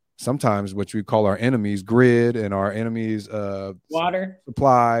sometimes what we call our enemies grid and our enemies Water,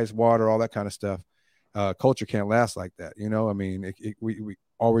 supplies, water, all that kind of stuff, culture can't last like that. I mean, we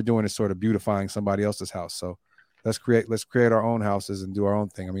all we're doing is sort of beautifying somebody else's house. So let's create our own houses and do our own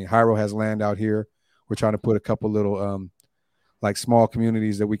thing. I mean, Hyro has land out here. We're trying to put a couple little like small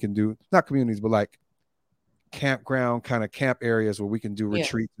communities that we can do, not communities, but like campground kind of camp areas where we can do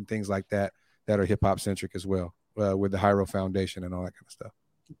retreats and things like that are hip hop centric as well, with the Hyro Foundation and all that kind of stuff.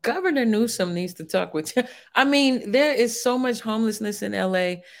 Governor Newsom needs to talk with you. I mean, there is so much homelessness in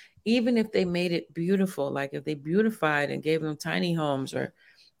LA. Even if they made it beautiful, like if they beautified and gave them tiny homes, or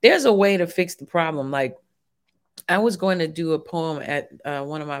there's a way to fix the problem. Like, I was going to do a poem at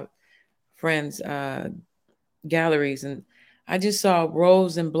one of my friends' galleries, and I just saw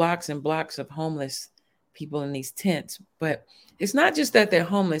rows and blocks of homeless people in these tents. But it's not just that they're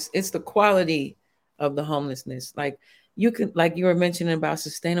homeless, it's the quality of the homelessness. Like, like you were mentioning about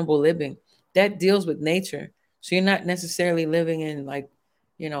sustainable living, that deals with nature. So you're not necessarily living in, like,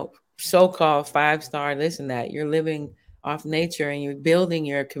 so-called 5-star this and that. You're living off nature and you're building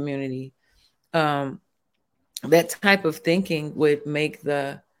your community. That type of thinking would make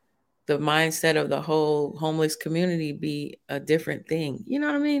the mindset of the whole homeless community be a different thing. You know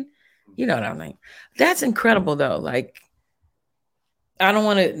what I mean? You know what I mean? That's incredible though. Like, I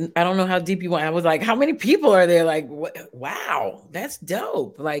don't know how deep you want. I was like, how many people are there? Like, wow, that's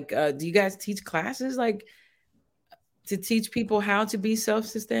dope. Like, do you guys teach classes like to teach people how to be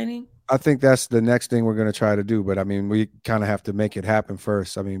self-sustaining? I think that's the next thing we're going to try to do. But I mean, we kind of have to make it happen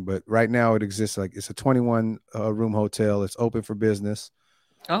first. I mean, but right now it exists. Like, it's a 21 room hotel. It's open for business.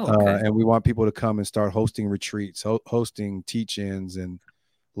 Oh, okay. And we want people to come and start hosting retreats, hosting teach-ins and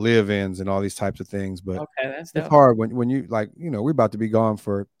live-ins and all these types of things. But okay, that's it's hard when you, like, we're about to be gone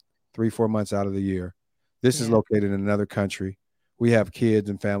for 3-4 months out of the year. This is located in another country. We have kids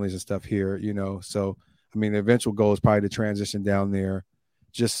and families and stuff here, so I mean, the eventual goal is probably to transition down there,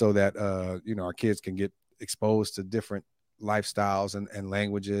 just so that our kids can get exposed to different lifestyles and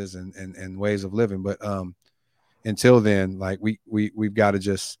languages and ways of living. But until then, like, we've got to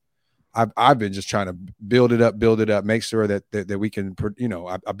just, I've been just trying to build it up, make sure that we can,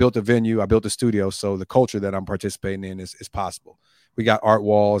 I built a venue, I built a studio, so the culture that I'm participating in is possible. We got art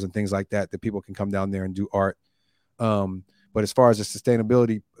walls and things like that people can come down there and do art. But as far as the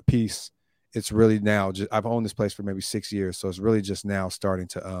sustainability piece, it's really now I've owned this place for maybe 6 years. So it's really just now starting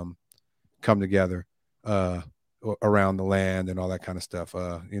to come together around the land and all that kind of stuff.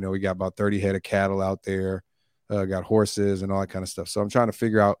 We got about 30 head of cattle out there, got horses and all that kind of stuff. So I'm trying to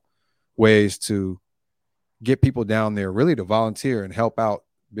figure out ways to get people down there really to volunteer and help out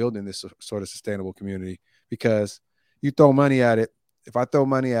building this sort of sustainable community, because you throw money at it. If I throw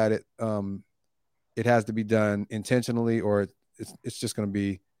money at it, it has to be done intentionally, or it's just going to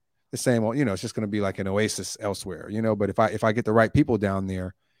be the same, it's just going to be like an oasis elsewhere, but if I get the right people down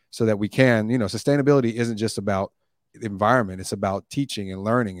there so that we can, sustainability isn't just about the environment. It's about teaching and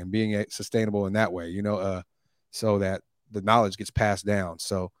learning and being sustainable in that way, so that the knowledge gets passed down.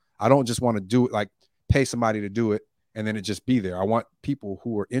 So I don't just want to do it, like pay somebody to do it and then it just be there. I want people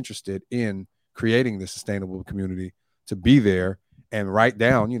who are interested in creating the sustainable community to be there and write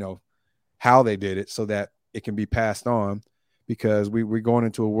down, you know, how they did it so that it can be passed on, because we're going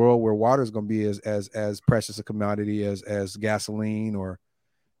into a world where water is going to be as precious a commodity as gasoline or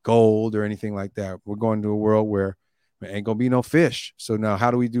gold or anything like that. We're going to a world where there ain't going to be no fish. So now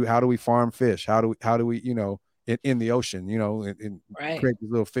how do we farm fish? How do we, you know, in the ocean, you know, and create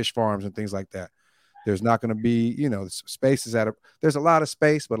these little fish farms and things like that. There's not going to be, you know, space is there's a lot of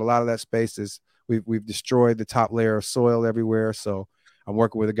space, but a lot of that space is we've destroyed the top layer of soil everywhere. So I'm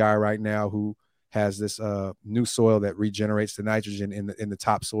working with a guy right now who has this new soil that regenerates the nitrogen in the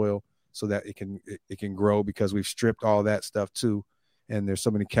topsoil so that it can grow, because we've stripped all that stuff too. And there's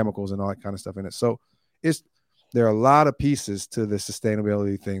so many chemicals and all that kind of stuff in it. So there are a lot of pieces to the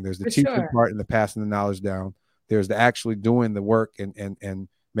sustainability thing. There's the teaching part and the passing the knowledge down. There's the actually doing the work and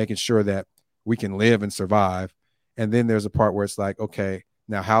making sure that we can live and survive. And then there's a part where it's like, okay,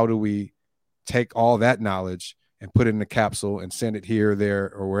 now how do we take all that knowledge and put it in a capsule and send it here,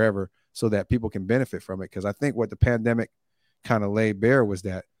 there, or wherever so that people can benefit from it? Because I think what the pandemic kind of laid bare was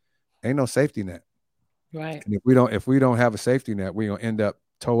that ain't no safety net. Right. And if we don't have a safety net, we're going to end up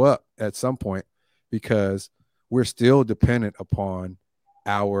toe up at some point, because we're still dependent upon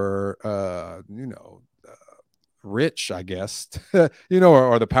our, rich, I guess,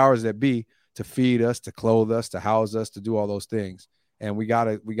 or the powers that be to feed us, to clothe us, to house us, to do all those things. And we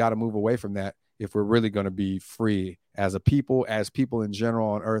gotta move away from that if we're really going to be free as people in general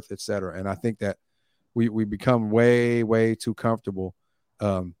on earth, et cetera. And I think that we become way, way too comfortable.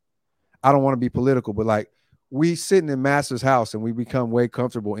 I don't want to be political, but like we sitting in master's house and we become way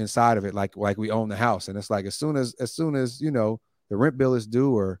comfortable inside of it. Like we own the house. And it's like, as soon as, you know, the rent bill is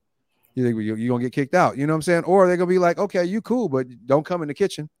due, or you're going to get kicked out, you know what I'm saying? Or they're going to be like, okay, you cool, but don't come in the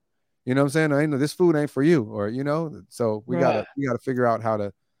kitchen. You know what I'm saying? I know this food ain't for you, or, you know, so we gotta figure out how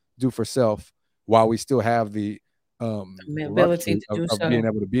to do for self while we still have the ability to do of so. being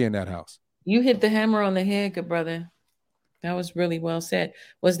able to be in that house. You hit the hammer on the head, good brother. That was really well said.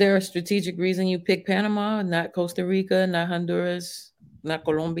 Was there a strategic reason you picked Panama, not Costa Rica, not Honduras, not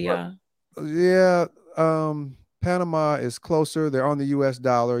Colombia? Yeah, Panama is closer. They're on the US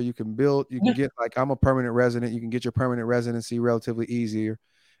dollar. You can get, like, I'm a permanent resident. You can get your permanent residency relatively easier.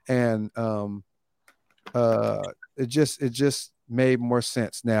 And it just made more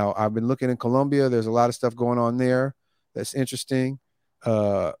sense. Now, I've been looking in Colombia. There's a lot of stuff going on there that's interesting.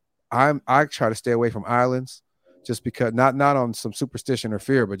 I try to stay away from islands, just because not on some superstition or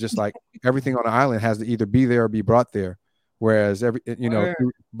fear, but just like everything on the island has to either be there or be brought there. Whereas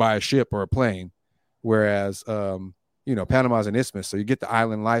by a ship or a plane. Whereas Panama is an isthmus, so you get the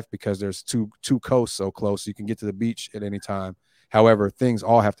island life because there's two coasts so close, so you can get to the beach at any time. However, things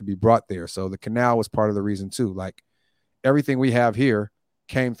all have to be brought there. So the canal was part of the reason too. Like everything we have here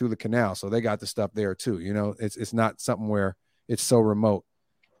came through the canal, so they got the stuff there too. You know, it's not something where it's so remote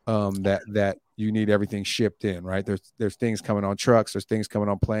that you need everything shipped in, right? There's things coming on trucks, there's things coming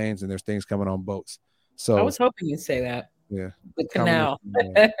on planes, and there's things coming on boats. So I was hoping you'd say that. Yeah, the canal.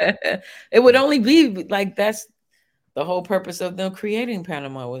 It would only be like, that's the whole purpose of them creating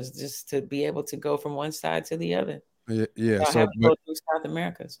Panama, was just to be able to go from one side to the other. Yeah. So go through South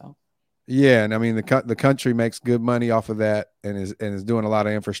America. So yeah, and I mean the country makes good money off of that, and is doing a lot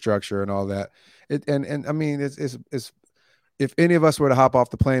of infrastructure and all that. And I mean it's if any of us were to hop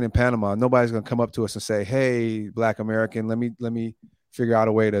off the plane in Panama, nobody's going to come up to us and say, "Hey, Black American, let me figure out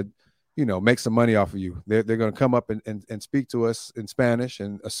a way to, make some money off of you." They're going to come up and speak to us in Spanish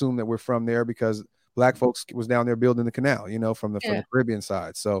and assume that we're from there because Black folks was down there building the canal, from the Caribbean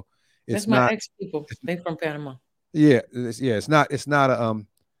side. So that's my ex people. They from Panama. Yeah, it's not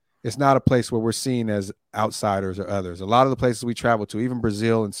a place where we're seen as outsiders or others. A lot of the places we travel to, even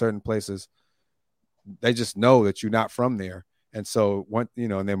Brazil and certain places, they just know that you're not from there, and so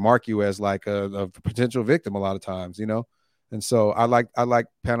and they mark you as like a potential victim a lot of times, And so I like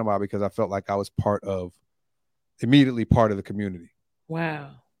Panama because I felt like I was immediately part of the community. Wow.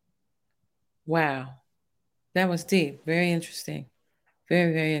 That was deep. Very interesting.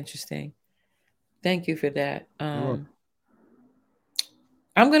 Very, very interesting. Thank you for that. I'm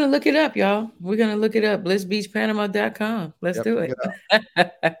going to look it up, y'all. We're going to look it up. blissbeachpanama.com. Let's do it.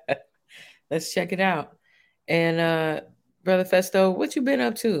 Let's check it out. And Brother Festo, what you been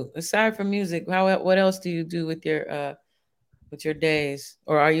up to aside from music? What else do you do with your days,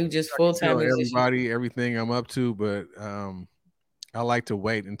 or are you just full-time musician? Everything I'm up to, but I like to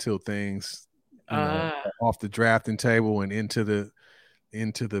wait until things off the drafting table and into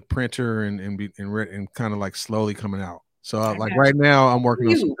the printer and kind of like slowly coming out. So I like got right now, I'm working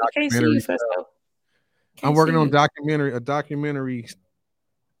on some you. I can't see you, documentaries. Festo. I'm Can't working see on you. a documentary.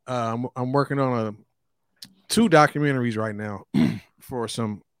 I'm working on two documentaries right now for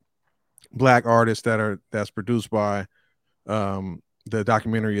some Black artists that's produced by. The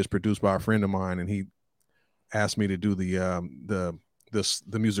documentary is produced by a friend of mine, and he asked me to do the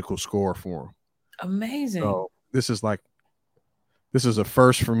musical score for him. Amazing. So this is a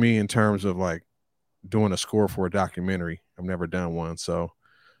first for me in terms of like doing a score for a documentary. I've never done one, so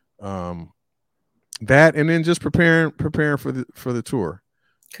that, and then just preparing for the tour.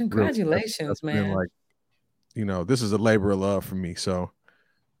 Congratulations, really, that's man. been like, this is a labor of love for me. So,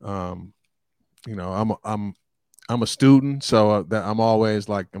 I'm a student, so that I'm always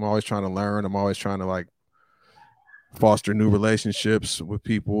trying to learn. I'm always trying to like foster new relationships with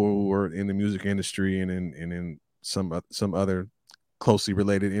people who are in the music industry and in some other closely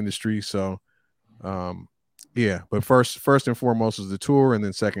related industries. So, yeah. But first and foremost is the tour, and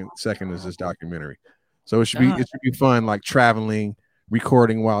then second is this documentary. So it should be fun, like traveling,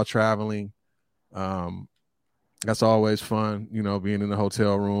 recording while traveling. That's always fun, being in the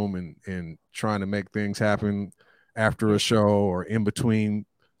hotel room and trying to make things happen after a show or in between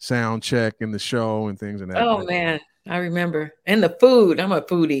sound check in the show and things. And that. Oh man, I remember. And the food. I'm a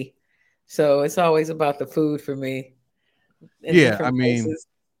foodie, so it's always about the food for me. Yeah, I mean, places.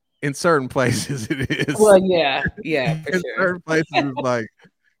 In certain places it is. Well, yeah, for in sure. Certain places it's like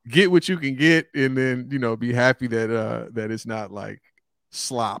get what you can get, and then be happy that it's not like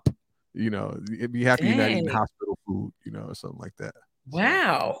slop. Be happy you're not eating hospital food, or something like that.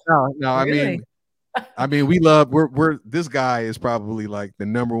 Wow. So, no, really? I mean, we're this guy is probably like the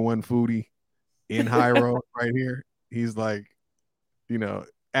number one foodie in Hiero right here. He's like,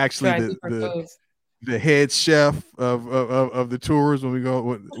 actually the head chef of the tours when we go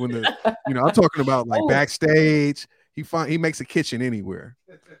when the I'm talking about like backstage. He makes a kitchen anywhere.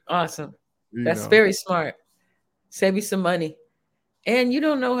 Awesome. That's very smart. Save you some money. And you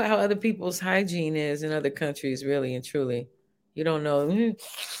don't know how other people's hygiene is in other countries, really and truly. You don't know.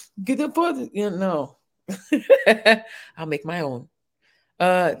 Get up for it. No. I'll make my own.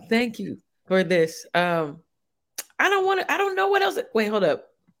 Thank you for this. I don't know what else. Wait, hold up.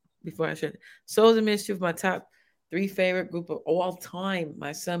 Before I shut. Souls of Mischief, my top 3 favorite group of all time.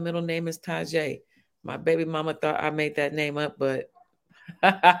 My son's middle name is Tajay. My baby mama thought I made that name up, but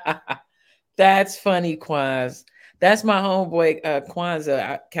that's funny, Quaz. That's my homeboy,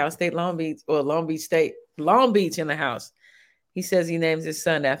 Kwanzaa, Cal State Long Beach, or Long Beach State, Long Beach in the house. He says he names his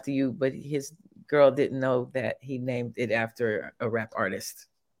son after you, but his girl didn't know that he named it after a rap artist.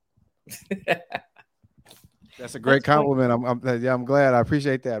 That's a great compliment. I'm glad. I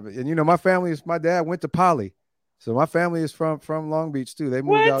appreciate that. And my my dad went to Poly, so my family is from Long Beach too. They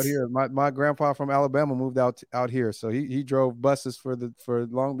moved out here. My grandpa from Alabama moved out here, so he drove buses for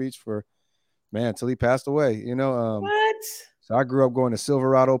Long Beach till he passed away. What? So I grew up going to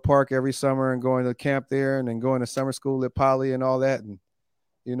Silverado Park every summer and going to camp there, and then going to summer school at Poly and all that, and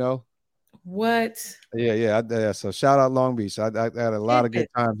What? Yeah. So shout out Long Beach. I had a lot of good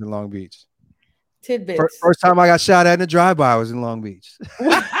times in Long Beach. Tidbits. First time I got shot at in a drive-by was in Long Beach.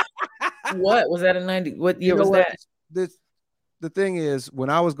 What was that in 90? What year was that? The thing is,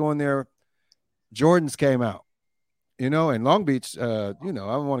 when I was going there, Jordans came out, and Long Beach, I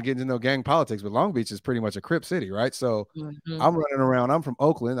don't want to get into no gang politics, but Long Beach is pretty much a Crip city, right? So I'm running around. I'm from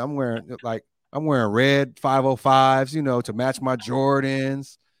Oakland. I'm wearing red 505s, to match my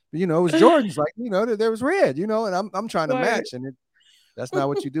Jordans. It was Jordans, there was red, and I'm trying to match, and that's not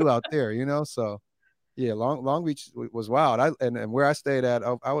what you do out there, So. Yeah, Long Beach was wild. And where I stayed at,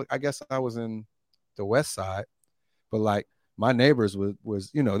 I guess I was in the West Side, but like my neighbors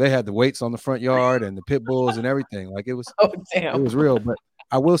was they had the weights on the front yard and the pit bulls and everything. Like it was, it was real. But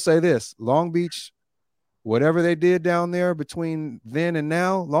I will say this: Long Beach, whatever they did down there between then and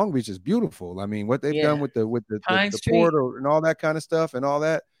now, Long Beach is beautiful. I mean, what they've done with the port and all that kind of stuff and all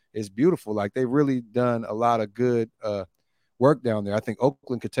that is beautiful. Like they've really done a lot of good work down there. I think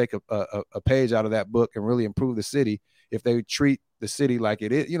Oakland could take a page out of that book and really improve the city if they treat the city like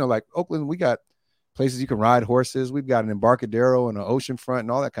it is. Like Oakland, we got places you can ride horses. We've got an Embarcadero and an oceanfront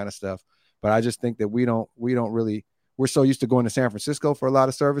and all that kind of stuff. But I just think that we don't really, we're so used to going to San Francisco for a lot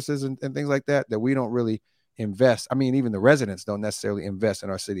of services and things like that we don't really invest. I mean, even the residents don't necessarily invest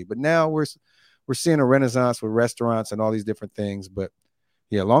in our city. But now we're seeing a renaissance with restaurants and all these different things. But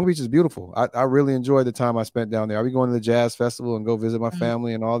yeah, Long Beach is beautiful. I really enjoyed the time I spent down there. I'll be going to the jazz festival and go visit my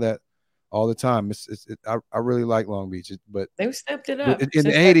family and all that all the time. I really like Long Beach, but they stepped it up. In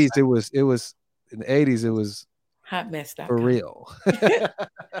the 80s, it was Hotmess.com. For real.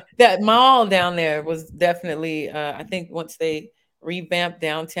 That mall down there was definitely, I think once they revamped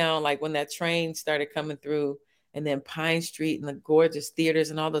downtown, like when that train started coming through, and then Pine Street and the gorgeous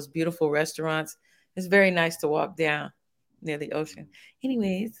theaters and all those beautiful restaurants, it's very nice to walk down near the ocean.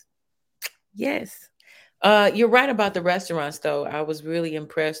 Anyways, yes. You're right about the restaurants, though. I was really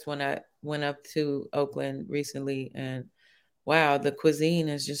impressed when I went up to Oakland recently, and wow, the cuisine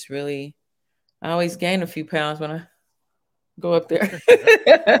is just really. I always gain a few pounds when I go up there.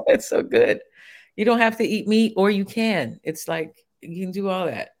 It's so good. You don't have to eat meat, or you can. It's like you can do all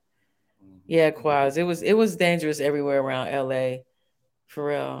that. Yeah, Quaz. It was dangerous everywhere around LA, for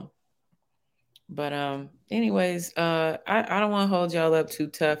real. But anyways, I don't want to hold y'all up too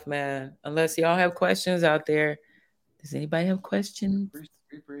tough, man. Unless y'all have questions out there. Does anybody have questions?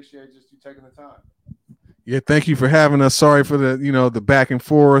 We appreciate just you taking the time. Yeah, thank you for having us. Sorry for the back and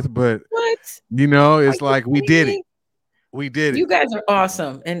forth, but What? it's like we did it. We did it. You guys are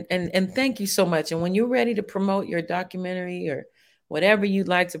awesome, and thank you so much. And when you're ready to promote your documentary or whatever you'd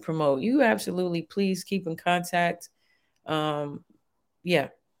like to promote, you absolutely please keep in contact. Yeah.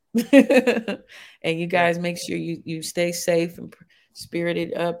 And you guys make sure you stay safe and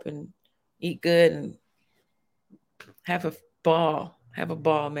spirited up and eat good and have a ball. Have a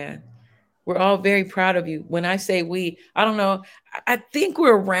ball, man. We're all very proud of you. When I say we, I don't know. I think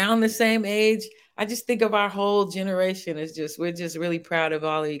we're around the same age. I just think of our whole generation as we're just really proud of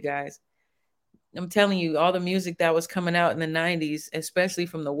all of you guys. I'm telling you, all the music that was coming out in the 90s, especially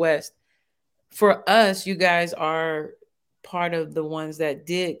from the West, for us, you guys are part of the ones that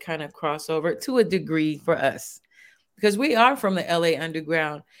did kind of cross over to a degree for us, because we are from the LA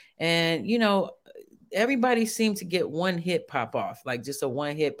underground. And, everybody seemed to get one hit pop off, like just a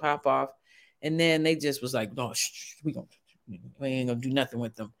one hit pop off. And then they just was like, no, we ain't gonna do nothing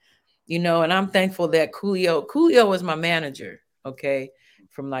with them. And I'm thankful that Coolio was my manager, okay,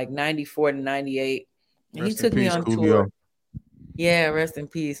 from like 94 to 98. And he took me on tour. Yeah, rest in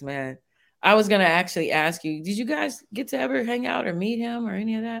peace, man. I was going to actually ask you, did you guys get to ever hang out or meet him or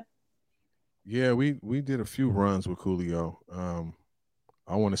any of that? Yeah, we did a few runs with Coolio.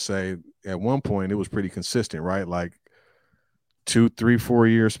 I want to say at one point it was pretty consistent, right? Like 2, 3, 4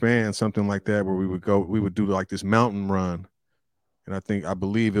 year span, something like that, where we would do like this mountain run. And I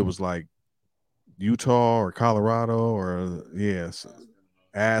believe it was like Utah or Colorado or yes,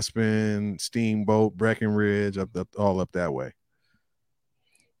 Aspen, Steamboat, Breckenridge, all up that way.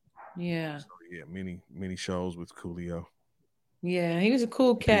 Yeah. So, yeah, many shows with Coolio. Yeah, he was a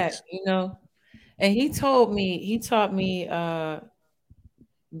cool cat, And he taught me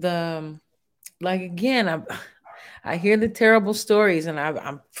like, again, I hear the terrible stories and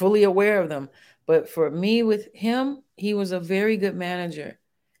I'm fully aware of them. But for me, with him, he was a very good manager.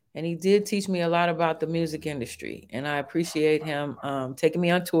 And he did teach me a lot about the music industry. And I appreciate him taking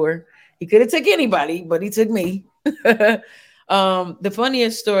me on tour. He could have taken anybody, but he took me. The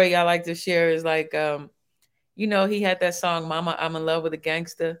funniest story I like to share is like, he had that song, Mama, I'm in Love with a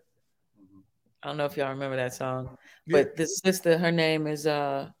Gangster. I don't know if y'all remember that song. Yeah. But the sister, her name is,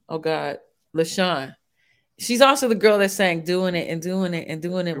 LaShawn. She's also the girl that sang Doing It and Doing It and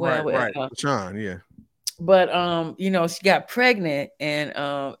Doing It Well. Right. LaShawn, yeah. But she got pregnant, and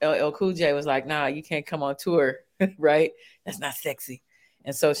LL Cool J was like, "Nah, you can't come on tour, right? That's not sexy."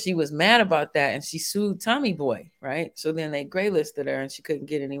 And so she was mad about that, and she sued Tommy Boy, right? So then they graylisted her, and she couldn't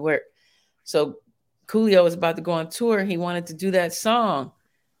get any work. So Coolio was about to go on tour. He wanted to do that song,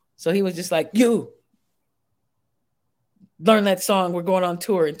 so he was just like, "You learn that song. We're going on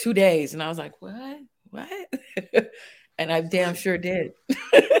tour in 2 days." And I was like, "What?" And I damn sure did.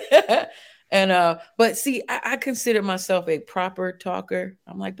 And but see, I consider myself a proper talker.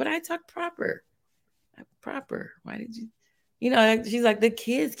 I'm like, but I talk proper. I'm proper. Why did you? She's like, the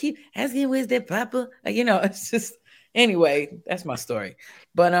kids keep asking, where's that papa? It's just, anyway, that's my story.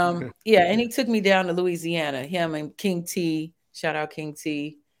 But yeah, and he took me down to Louisiana, him and King T, shout out King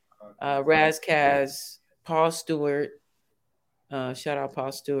T, Raz Kaz, Paul Stewart, shout out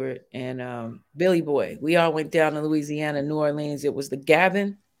Paul Stewart, and Billy Boy. We all went down to Louisiana, New Orleans. It was the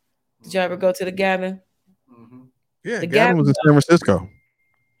Gavin. Did y'all ever go to the Gavin? Mm-hmm. Yeah, Gavin was in San Francisco.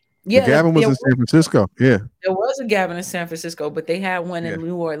 Yeah, Gavin was in San Francisco. Yeah, there was a Gavin in San Francisco, but they had one in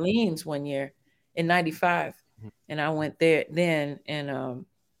New Orleans one year in '95, and I went there then, and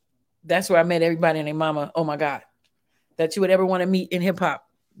that's where I met everybody and their mama. Oh my God, that you would ever want to meet in hip hop.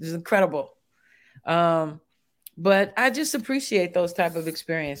 This is incredible. But I just appreciate those type of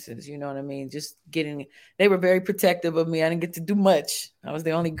experiences. You know what I mean? Just they were very protective of me. I didn't get to do much. I was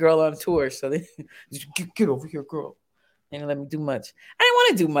the only girl on tour. So they get over here, girl. They didn't let me do much. I didn't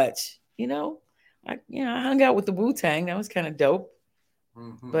want to do much, I hung out with the Wu-Tang. That was kind of dope.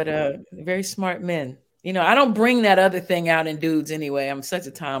 But very smart men. I don't bring that other thing out in dudes anyway. I'm such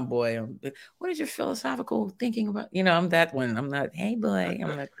a tomboy. What is your philosophical thinking about? I'm that one. I'm not, hey boy.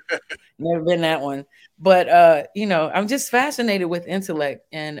 I'm not, never been that one. But I'm just fascinated with intellect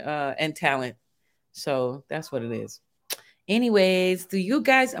and talent. So that's what it is. Anyways, do you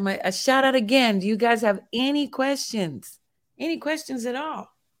guys, I'm a shout out again. Do you guys have any questions? Any questions at all?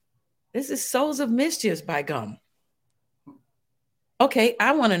 This is Souls of Mischief by gum. Okay,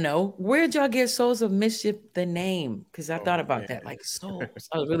 I want to know, where'd y'all get Souls of Mischief, the name? Because I thought about that, like souls.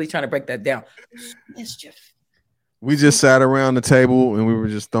 I was really trying to break that down. Mischief. We just sat around the table and we were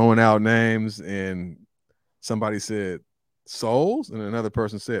just throwing out names, and somebody said souls, and another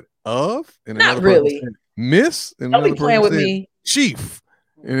person said of, and Not another really. person said miss, and Don't be another playing person with said me. chief.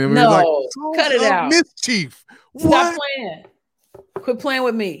 And then No, we were like, cut it out. Mischief. Stop What? playing. Quit playing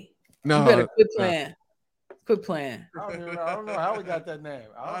with me. No, You better quit playing. Quit playing. I don't know how we got that name.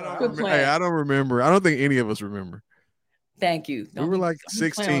 I Quit don't, playing. hey, I don't remember. I don't think any of us remember. Thank you. We were like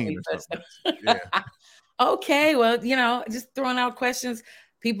 16 or something. Yeah. Okay, well, just throwing out questions.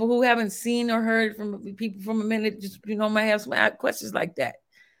 People who haven't seen or heard from people from a minute, just might have some questions like that.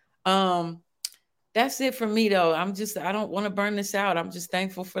 That's it for me though. I don't want to burn this out. I'm just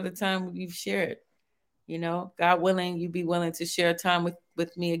thankful for the time you've shared. God willing, you be willing to share time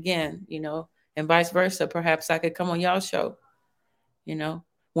with me again, and vice versa. Perhaps I could come on y'all show,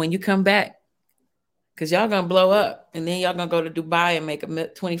 when you come back, because y'all gonna blow up, and then y'all gonna go to Dubai and make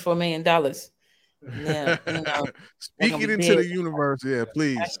 $24 million. Yeah, Speak it into the universe. Yeah,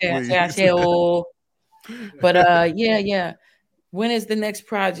 please. But yeah. When is the next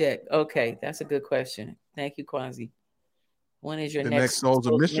project? Okay, that's a good question. Thank you, Kwanzi. When is your next Souls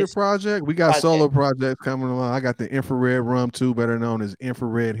of Mischief project? We got solo projects coming along. I got the Infrared Rum 2, better known as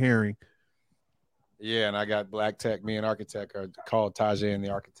Infrared Herring. Yeah, and I got Black Tech. Me and Architect are called Tajay and the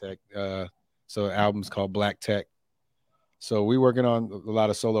Architect. So the album's called Black Tech. So we're working on a lot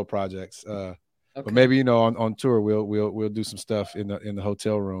of solo projects. But maybe on tour we'll do some stuff in the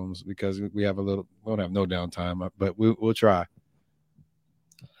hotel rooms, because we don't have no downtime, but we'll try.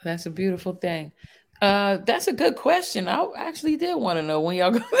 That's a beautiful thing. That's a good question. I actually did want to know when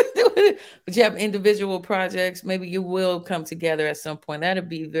y'all going to do it. But you have individual projects. Maybe you will come together at some point. That'd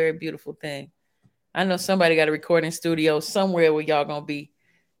be a very beautiful thing. I know somebody got a recording studio somewhere where y'all gonna be.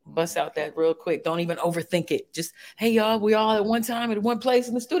 Bust out that real quick. Don't even overthink it. Just, hey y'all, we all at one time at one place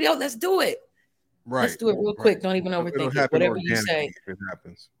in the studio. Let's do it. Right. Let's do it real quick. Don't even overthink it. Whatever you say, if it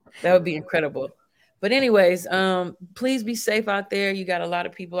happens. That would be incredible. But anyways, please be safe out there. You got a lot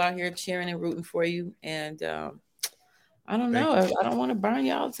of people out here cheering and rooting for you. And I don't know. I don't want to burn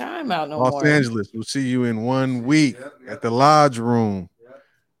y'all time out no more. Los Angeles. We'll see you in 1 week at the Lodge Room.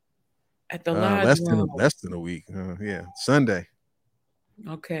 At the Lodge Room. Less than a week. Yeah, Sunday.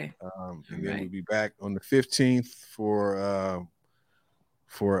 Okay. And then we'll be back on the 15th for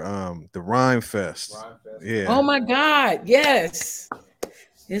the Rhyme Fest. Yeah. Oh my God. Yes.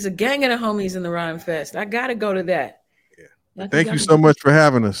 There's a gang of the homies in the Rhyme Fest. I gotta go to that. Yeah. Thank you so much for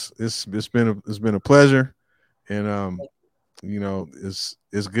having us. It's been a pleasure. And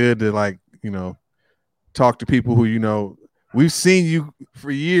it's good to talk to people who we've seen you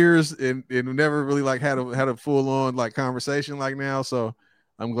for years and never really had a full on conversation like now. So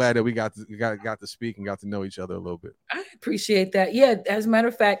I'm glad that we got to speak and got to know each other a little bit. I appreciate that. Yeah, as a matter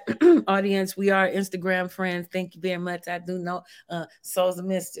of fact, audience, we are Instagram friends. Thank you very much. I do know Souls of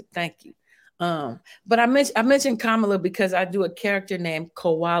Mischief. Thank you. But I mentioned Kamala because I do a character named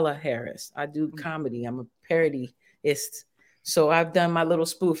Koala Harris. I do comedy. I'm a parodyist. So I've done my little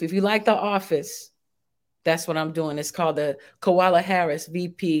spoof. If you like The Office, that's what I'm doing. It's called the Koala Harris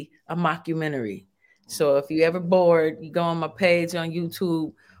VP, a mockumentary. So if you ever bored, you go on my page on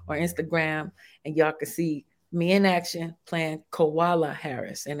YouTube or Instagram and y'all can see me in action playing Koala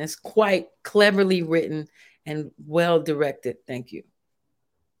Harris. And it's quite cleverly written and well directed. Thank you.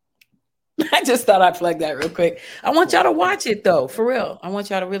 I just thought I'd flag that real quick. I want y'all to watch it though, for real. I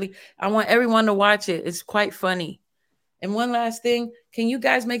want everyone to watch it. It's quite funny. And one last thing, can you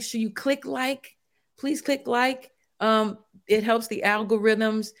guys make sure you click like? Please click like. It helps the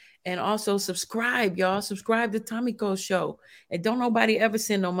algorithms. And also subscribe, y'all. Subscribe to Tomiko Show. And don't nobody ever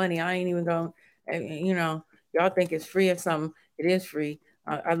send no money. I ain't even going, y'all think it's free or something. It is free.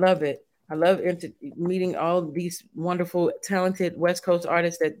 I love it. I love meeting all these wonderful, talented West Coast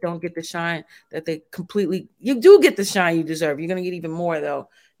artists that don't get the shine that you do get the shine you deserve. You're going to get even more though.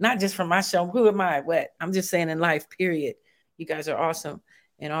 Not just from my show. Who am I? What? I'm just saying in life, period. You guys are awesome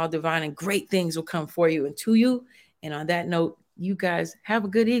and all divine and great things will come for you and to you. And on that note, you guys have a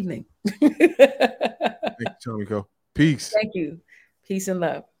good evening. Thank you, Tomiko. Peace. Thank you. Peace and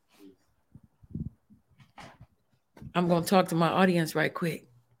love. I'm going to talk to my audience right quick.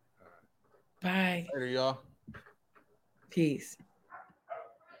 Bye. Later, y'all. Peace.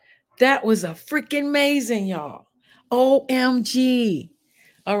 That was a freaking amazing, y'all. OMG.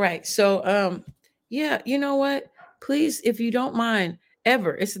 All right. So, yeah, you know what? Please, if you don't mind,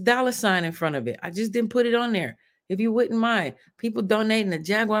 ever, it's a $sign in front of it. I just didn't put it on there. If you wouldn't mind, people donating a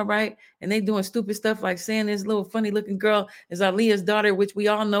Jaguar, right? And they doing stupid stuff like saying this little funny looking girl is Aaliyah's daughter, which we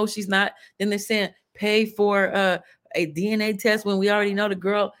all know she's not. Then they're saying pay for a DNA test when we already know the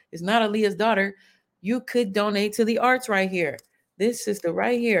girl is not Aaliyah's daughter. You could donate to the arts right here. This sister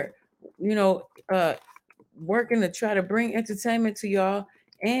right here, you know, working to try to bring entertainment to y'all,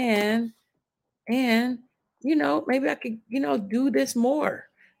 and you know, maybe I could, you know, do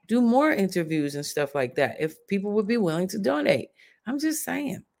more interviews and stuff like that if people would be willing to donate. I'm just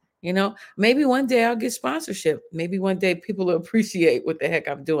saying, you know, maybe one day I'll get sponsorship. Maybe one day people will appreciate what the heck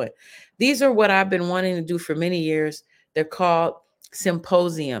I'm doing. These are what I've been wanting to do for many years. They're called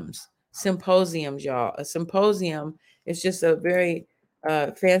symposiums. Symposiums, y'all. A symposium is just a very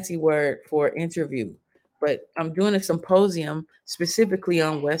fancy word for interview. But I'm doing a symposium specifically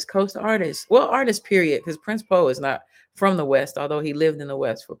on West Coast artists. Well, artists, period, because Prince Poe is not from the West, although he lived in the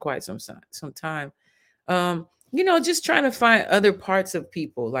West for quite some time. You know, just trying to find other parts of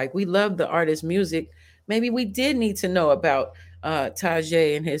people. Like, we love the artist music. Maybe we did need to know about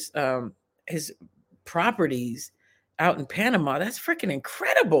Tajay and his properties out in Panama. That's freaking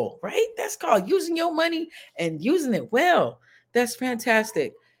incredible, right? That's called using your money and using it well. That's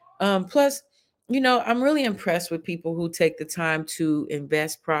fantastic. Plus, you know, I'm really impressed with people who take the time to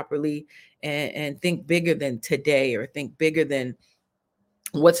invest properly and think bigger than today, or think bigger than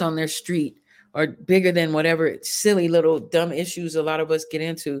what's on their street, or bigger than whatever silly little dumb issues a lot of us get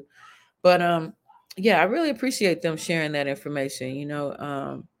into. But yeah, I really appreciate them sharing that information, you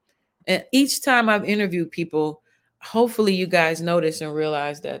know. And each time I've interviewed people, hopefully you guys notice and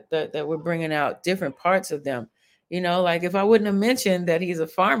realize that we're bringing out different parts of them. You know, like if I wouldn't have mentioned that he's a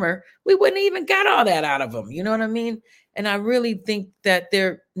farmer, we wouldn't even got all that out of him. You know what I mean? And I really think that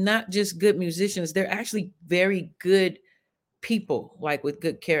they're not just good musicians. They're actually very good people, like with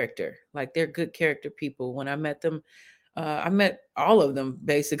good character. Like, they're good character people. When I met them, I met all of them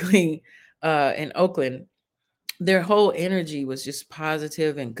basically in Oakland. Their whole energy was just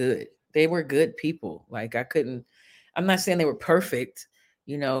positive and good. They were good people. Like, I'm not saying they were perfect,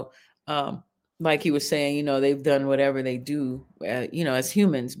 you know, like he was saying, you know, they've done whatever they do, you know, as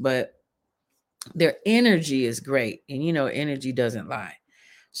humans, but their energy is great. And, you know, energy doesn't lie.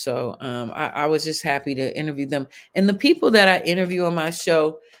 So I was just happy to interview them. And the people that I interview on my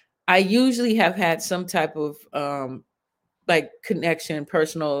show, I usually have had some type of like connection,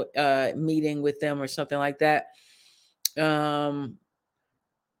 personal meeting with them or something like that. Even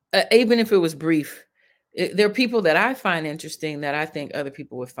if it was brief. There are people that I find interesting that I think other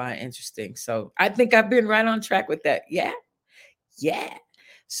people would find interesting. So I think I've been right on track with that. Yeah.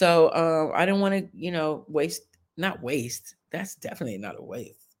 So I don't want to, you know, not waste. That's definitely not a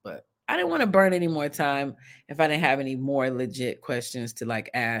waste, but I didn't want to burn any more time if I didn't have any more legit questions to like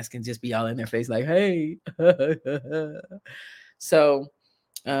ask and just be all in their face like, hey. So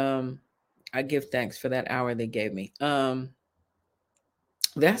I give thanks for that hour they gave me.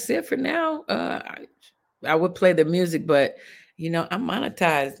 That's it for now. I would play the music, but you know, I'm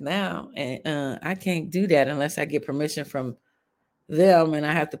monetized now, and I can't do that unless I get permission from them, and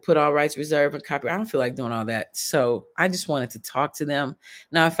I have to put all rights reserved and copy. I don't feel like doing all that. So I just wanted to talk to them.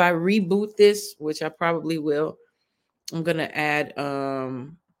 Now, if I reboot this, which I probably will, I'm gonna add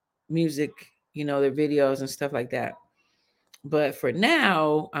music, you know, their videos and stuff like that. But for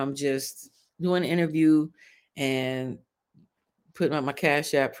now, I'm just doing an interview and putting up my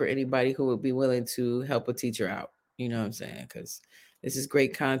Cash App for anybody who would be willing to help a teacher out. You know what I'm saying? Because this is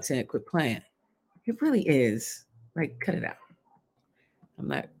great content. Quit playing. It really is. Like, cut it out. I'm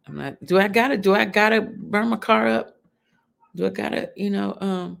not. Do I gotta burn my car up? Do I gotta, you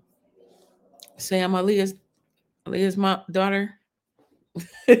know, say I'm Aaliyah's my daughter?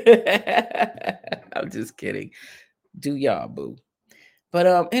 I'm just kidding. Do y'all, boo.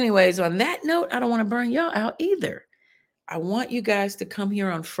 But anyways, on that note, I don't want to burn y'all out either. I want you guys to come here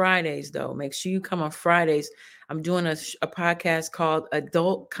on Fridays, though. Make sure you come on Fridays. I'm doing a podcast called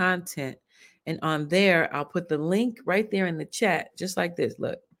Adult Content. And on there, I'll put the link right there in the chat, just like this.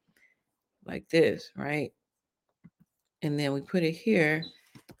 Look, like this, right? And then we put it here.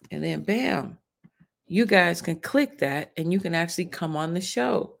 And then, bam, you guys can click that and you can actually come on the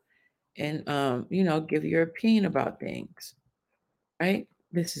show and, you know, give your opinion about things. right?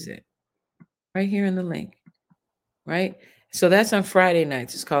 This is it. Right here in the link, right? So that's on Friday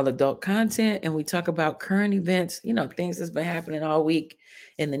nights. It's called Adult Content, and we talk about current events, things that's been happening all week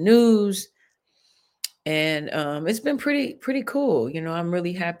in the news. And it's been pretty cool. I'm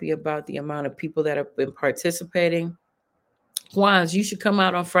really happy about the amount of people that have been participating. Juans, you should come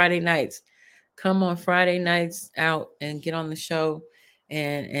out on Friday nights. Come on Friday nights out and get on the show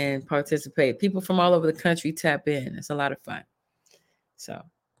and participate. People from all over the country tap in. It's a lot of fun. So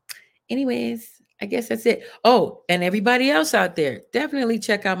anyways, I guess that's it. Oh, and everybody else out there, definitely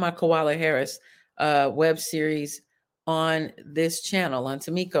check out my Koala Harris web series on this channel, on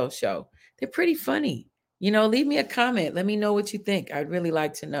Tamiko's show. They're pretty funny. Leave me a comment. Let me know what you think. I'd really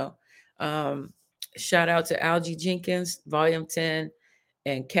like to know. Shout out to Algie Jenkins, Volume 10,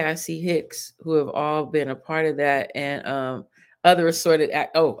 and Cassie Hicks, who have all been a part of that, and other assorted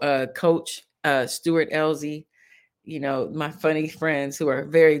Coach Stuart Elsie, my funny friends who are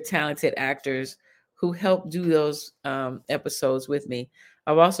very talented actors who help do those episodes with me.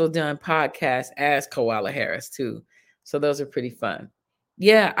 I've also done podcasts as Koala Harris too. So those are pretty fun.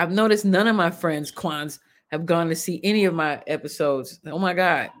 Yeah, I've noticed none of my friends, Quans, have gone to see any of my episodes. Oh my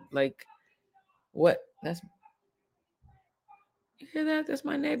God. Like, what? You hear that? That's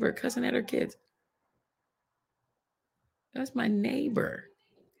my neighbor cussing at her kids. That's my neighbor.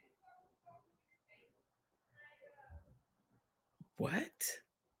 What?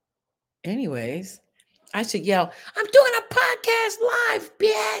 Anyways, I should yell, I'm doing a podcast live,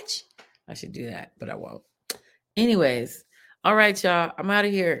 bitch. I should do that, but I won't. Anyways, all right, y'all. I'm out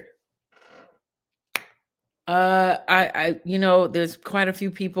of here. There's quite a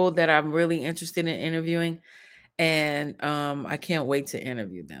few people that I'm really interested in interviewing, and I can't wait to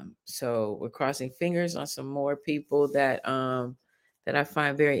interview them. So we're crossing fingers on some more people that I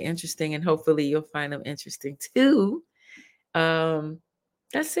find very interesting, and hopefully you'll find them interesting too.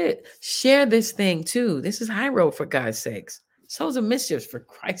 That's it. Share this thing too. This is High Road, for God's sakes. Souls of Mischief, for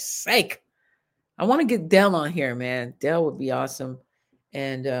Christ's sake. I want to get Dell on here, man. Dell would be awesome.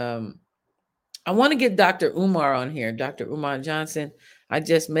 And I want to get Dr. Umar on here. Dr. Umar Johnson. I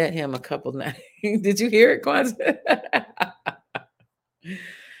just met him a couple nights. Did you hear it, Kwanzaa?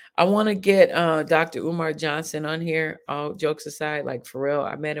 I want to get Dr. Umar Johnson on here. All jokes aside, like for real.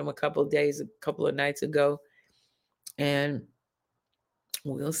 I met him a couple of nights ago. And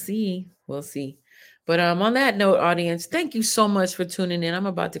we'll see. But on that note, audience, thank you so much for tuning in. I'm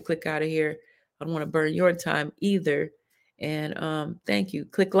about to click out of here. I don't want to burn your time either. And thank you.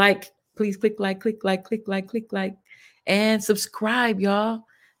 Click like. Please click like. And subscribe, y'all.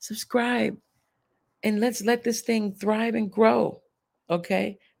 Subscribe. And let's let this thing thrive and grow.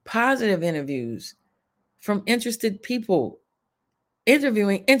 Okay? Positive interviews from interested people.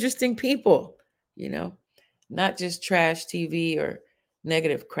 Interviewing interesting people, not just trash TV or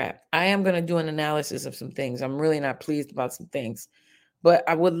negative crap. I am going to do an analysis of some things. I'm really not pleased about some things, but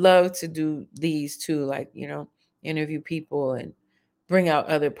I would love to do these too, like, interview people and bring out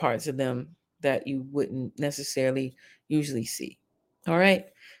other parts of them that you wouldn't necessarily usually see. All right.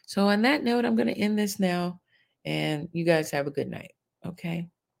 So on that note, I'm going to end this now, and you guys have a good night. Okay.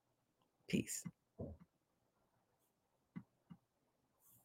 Peace.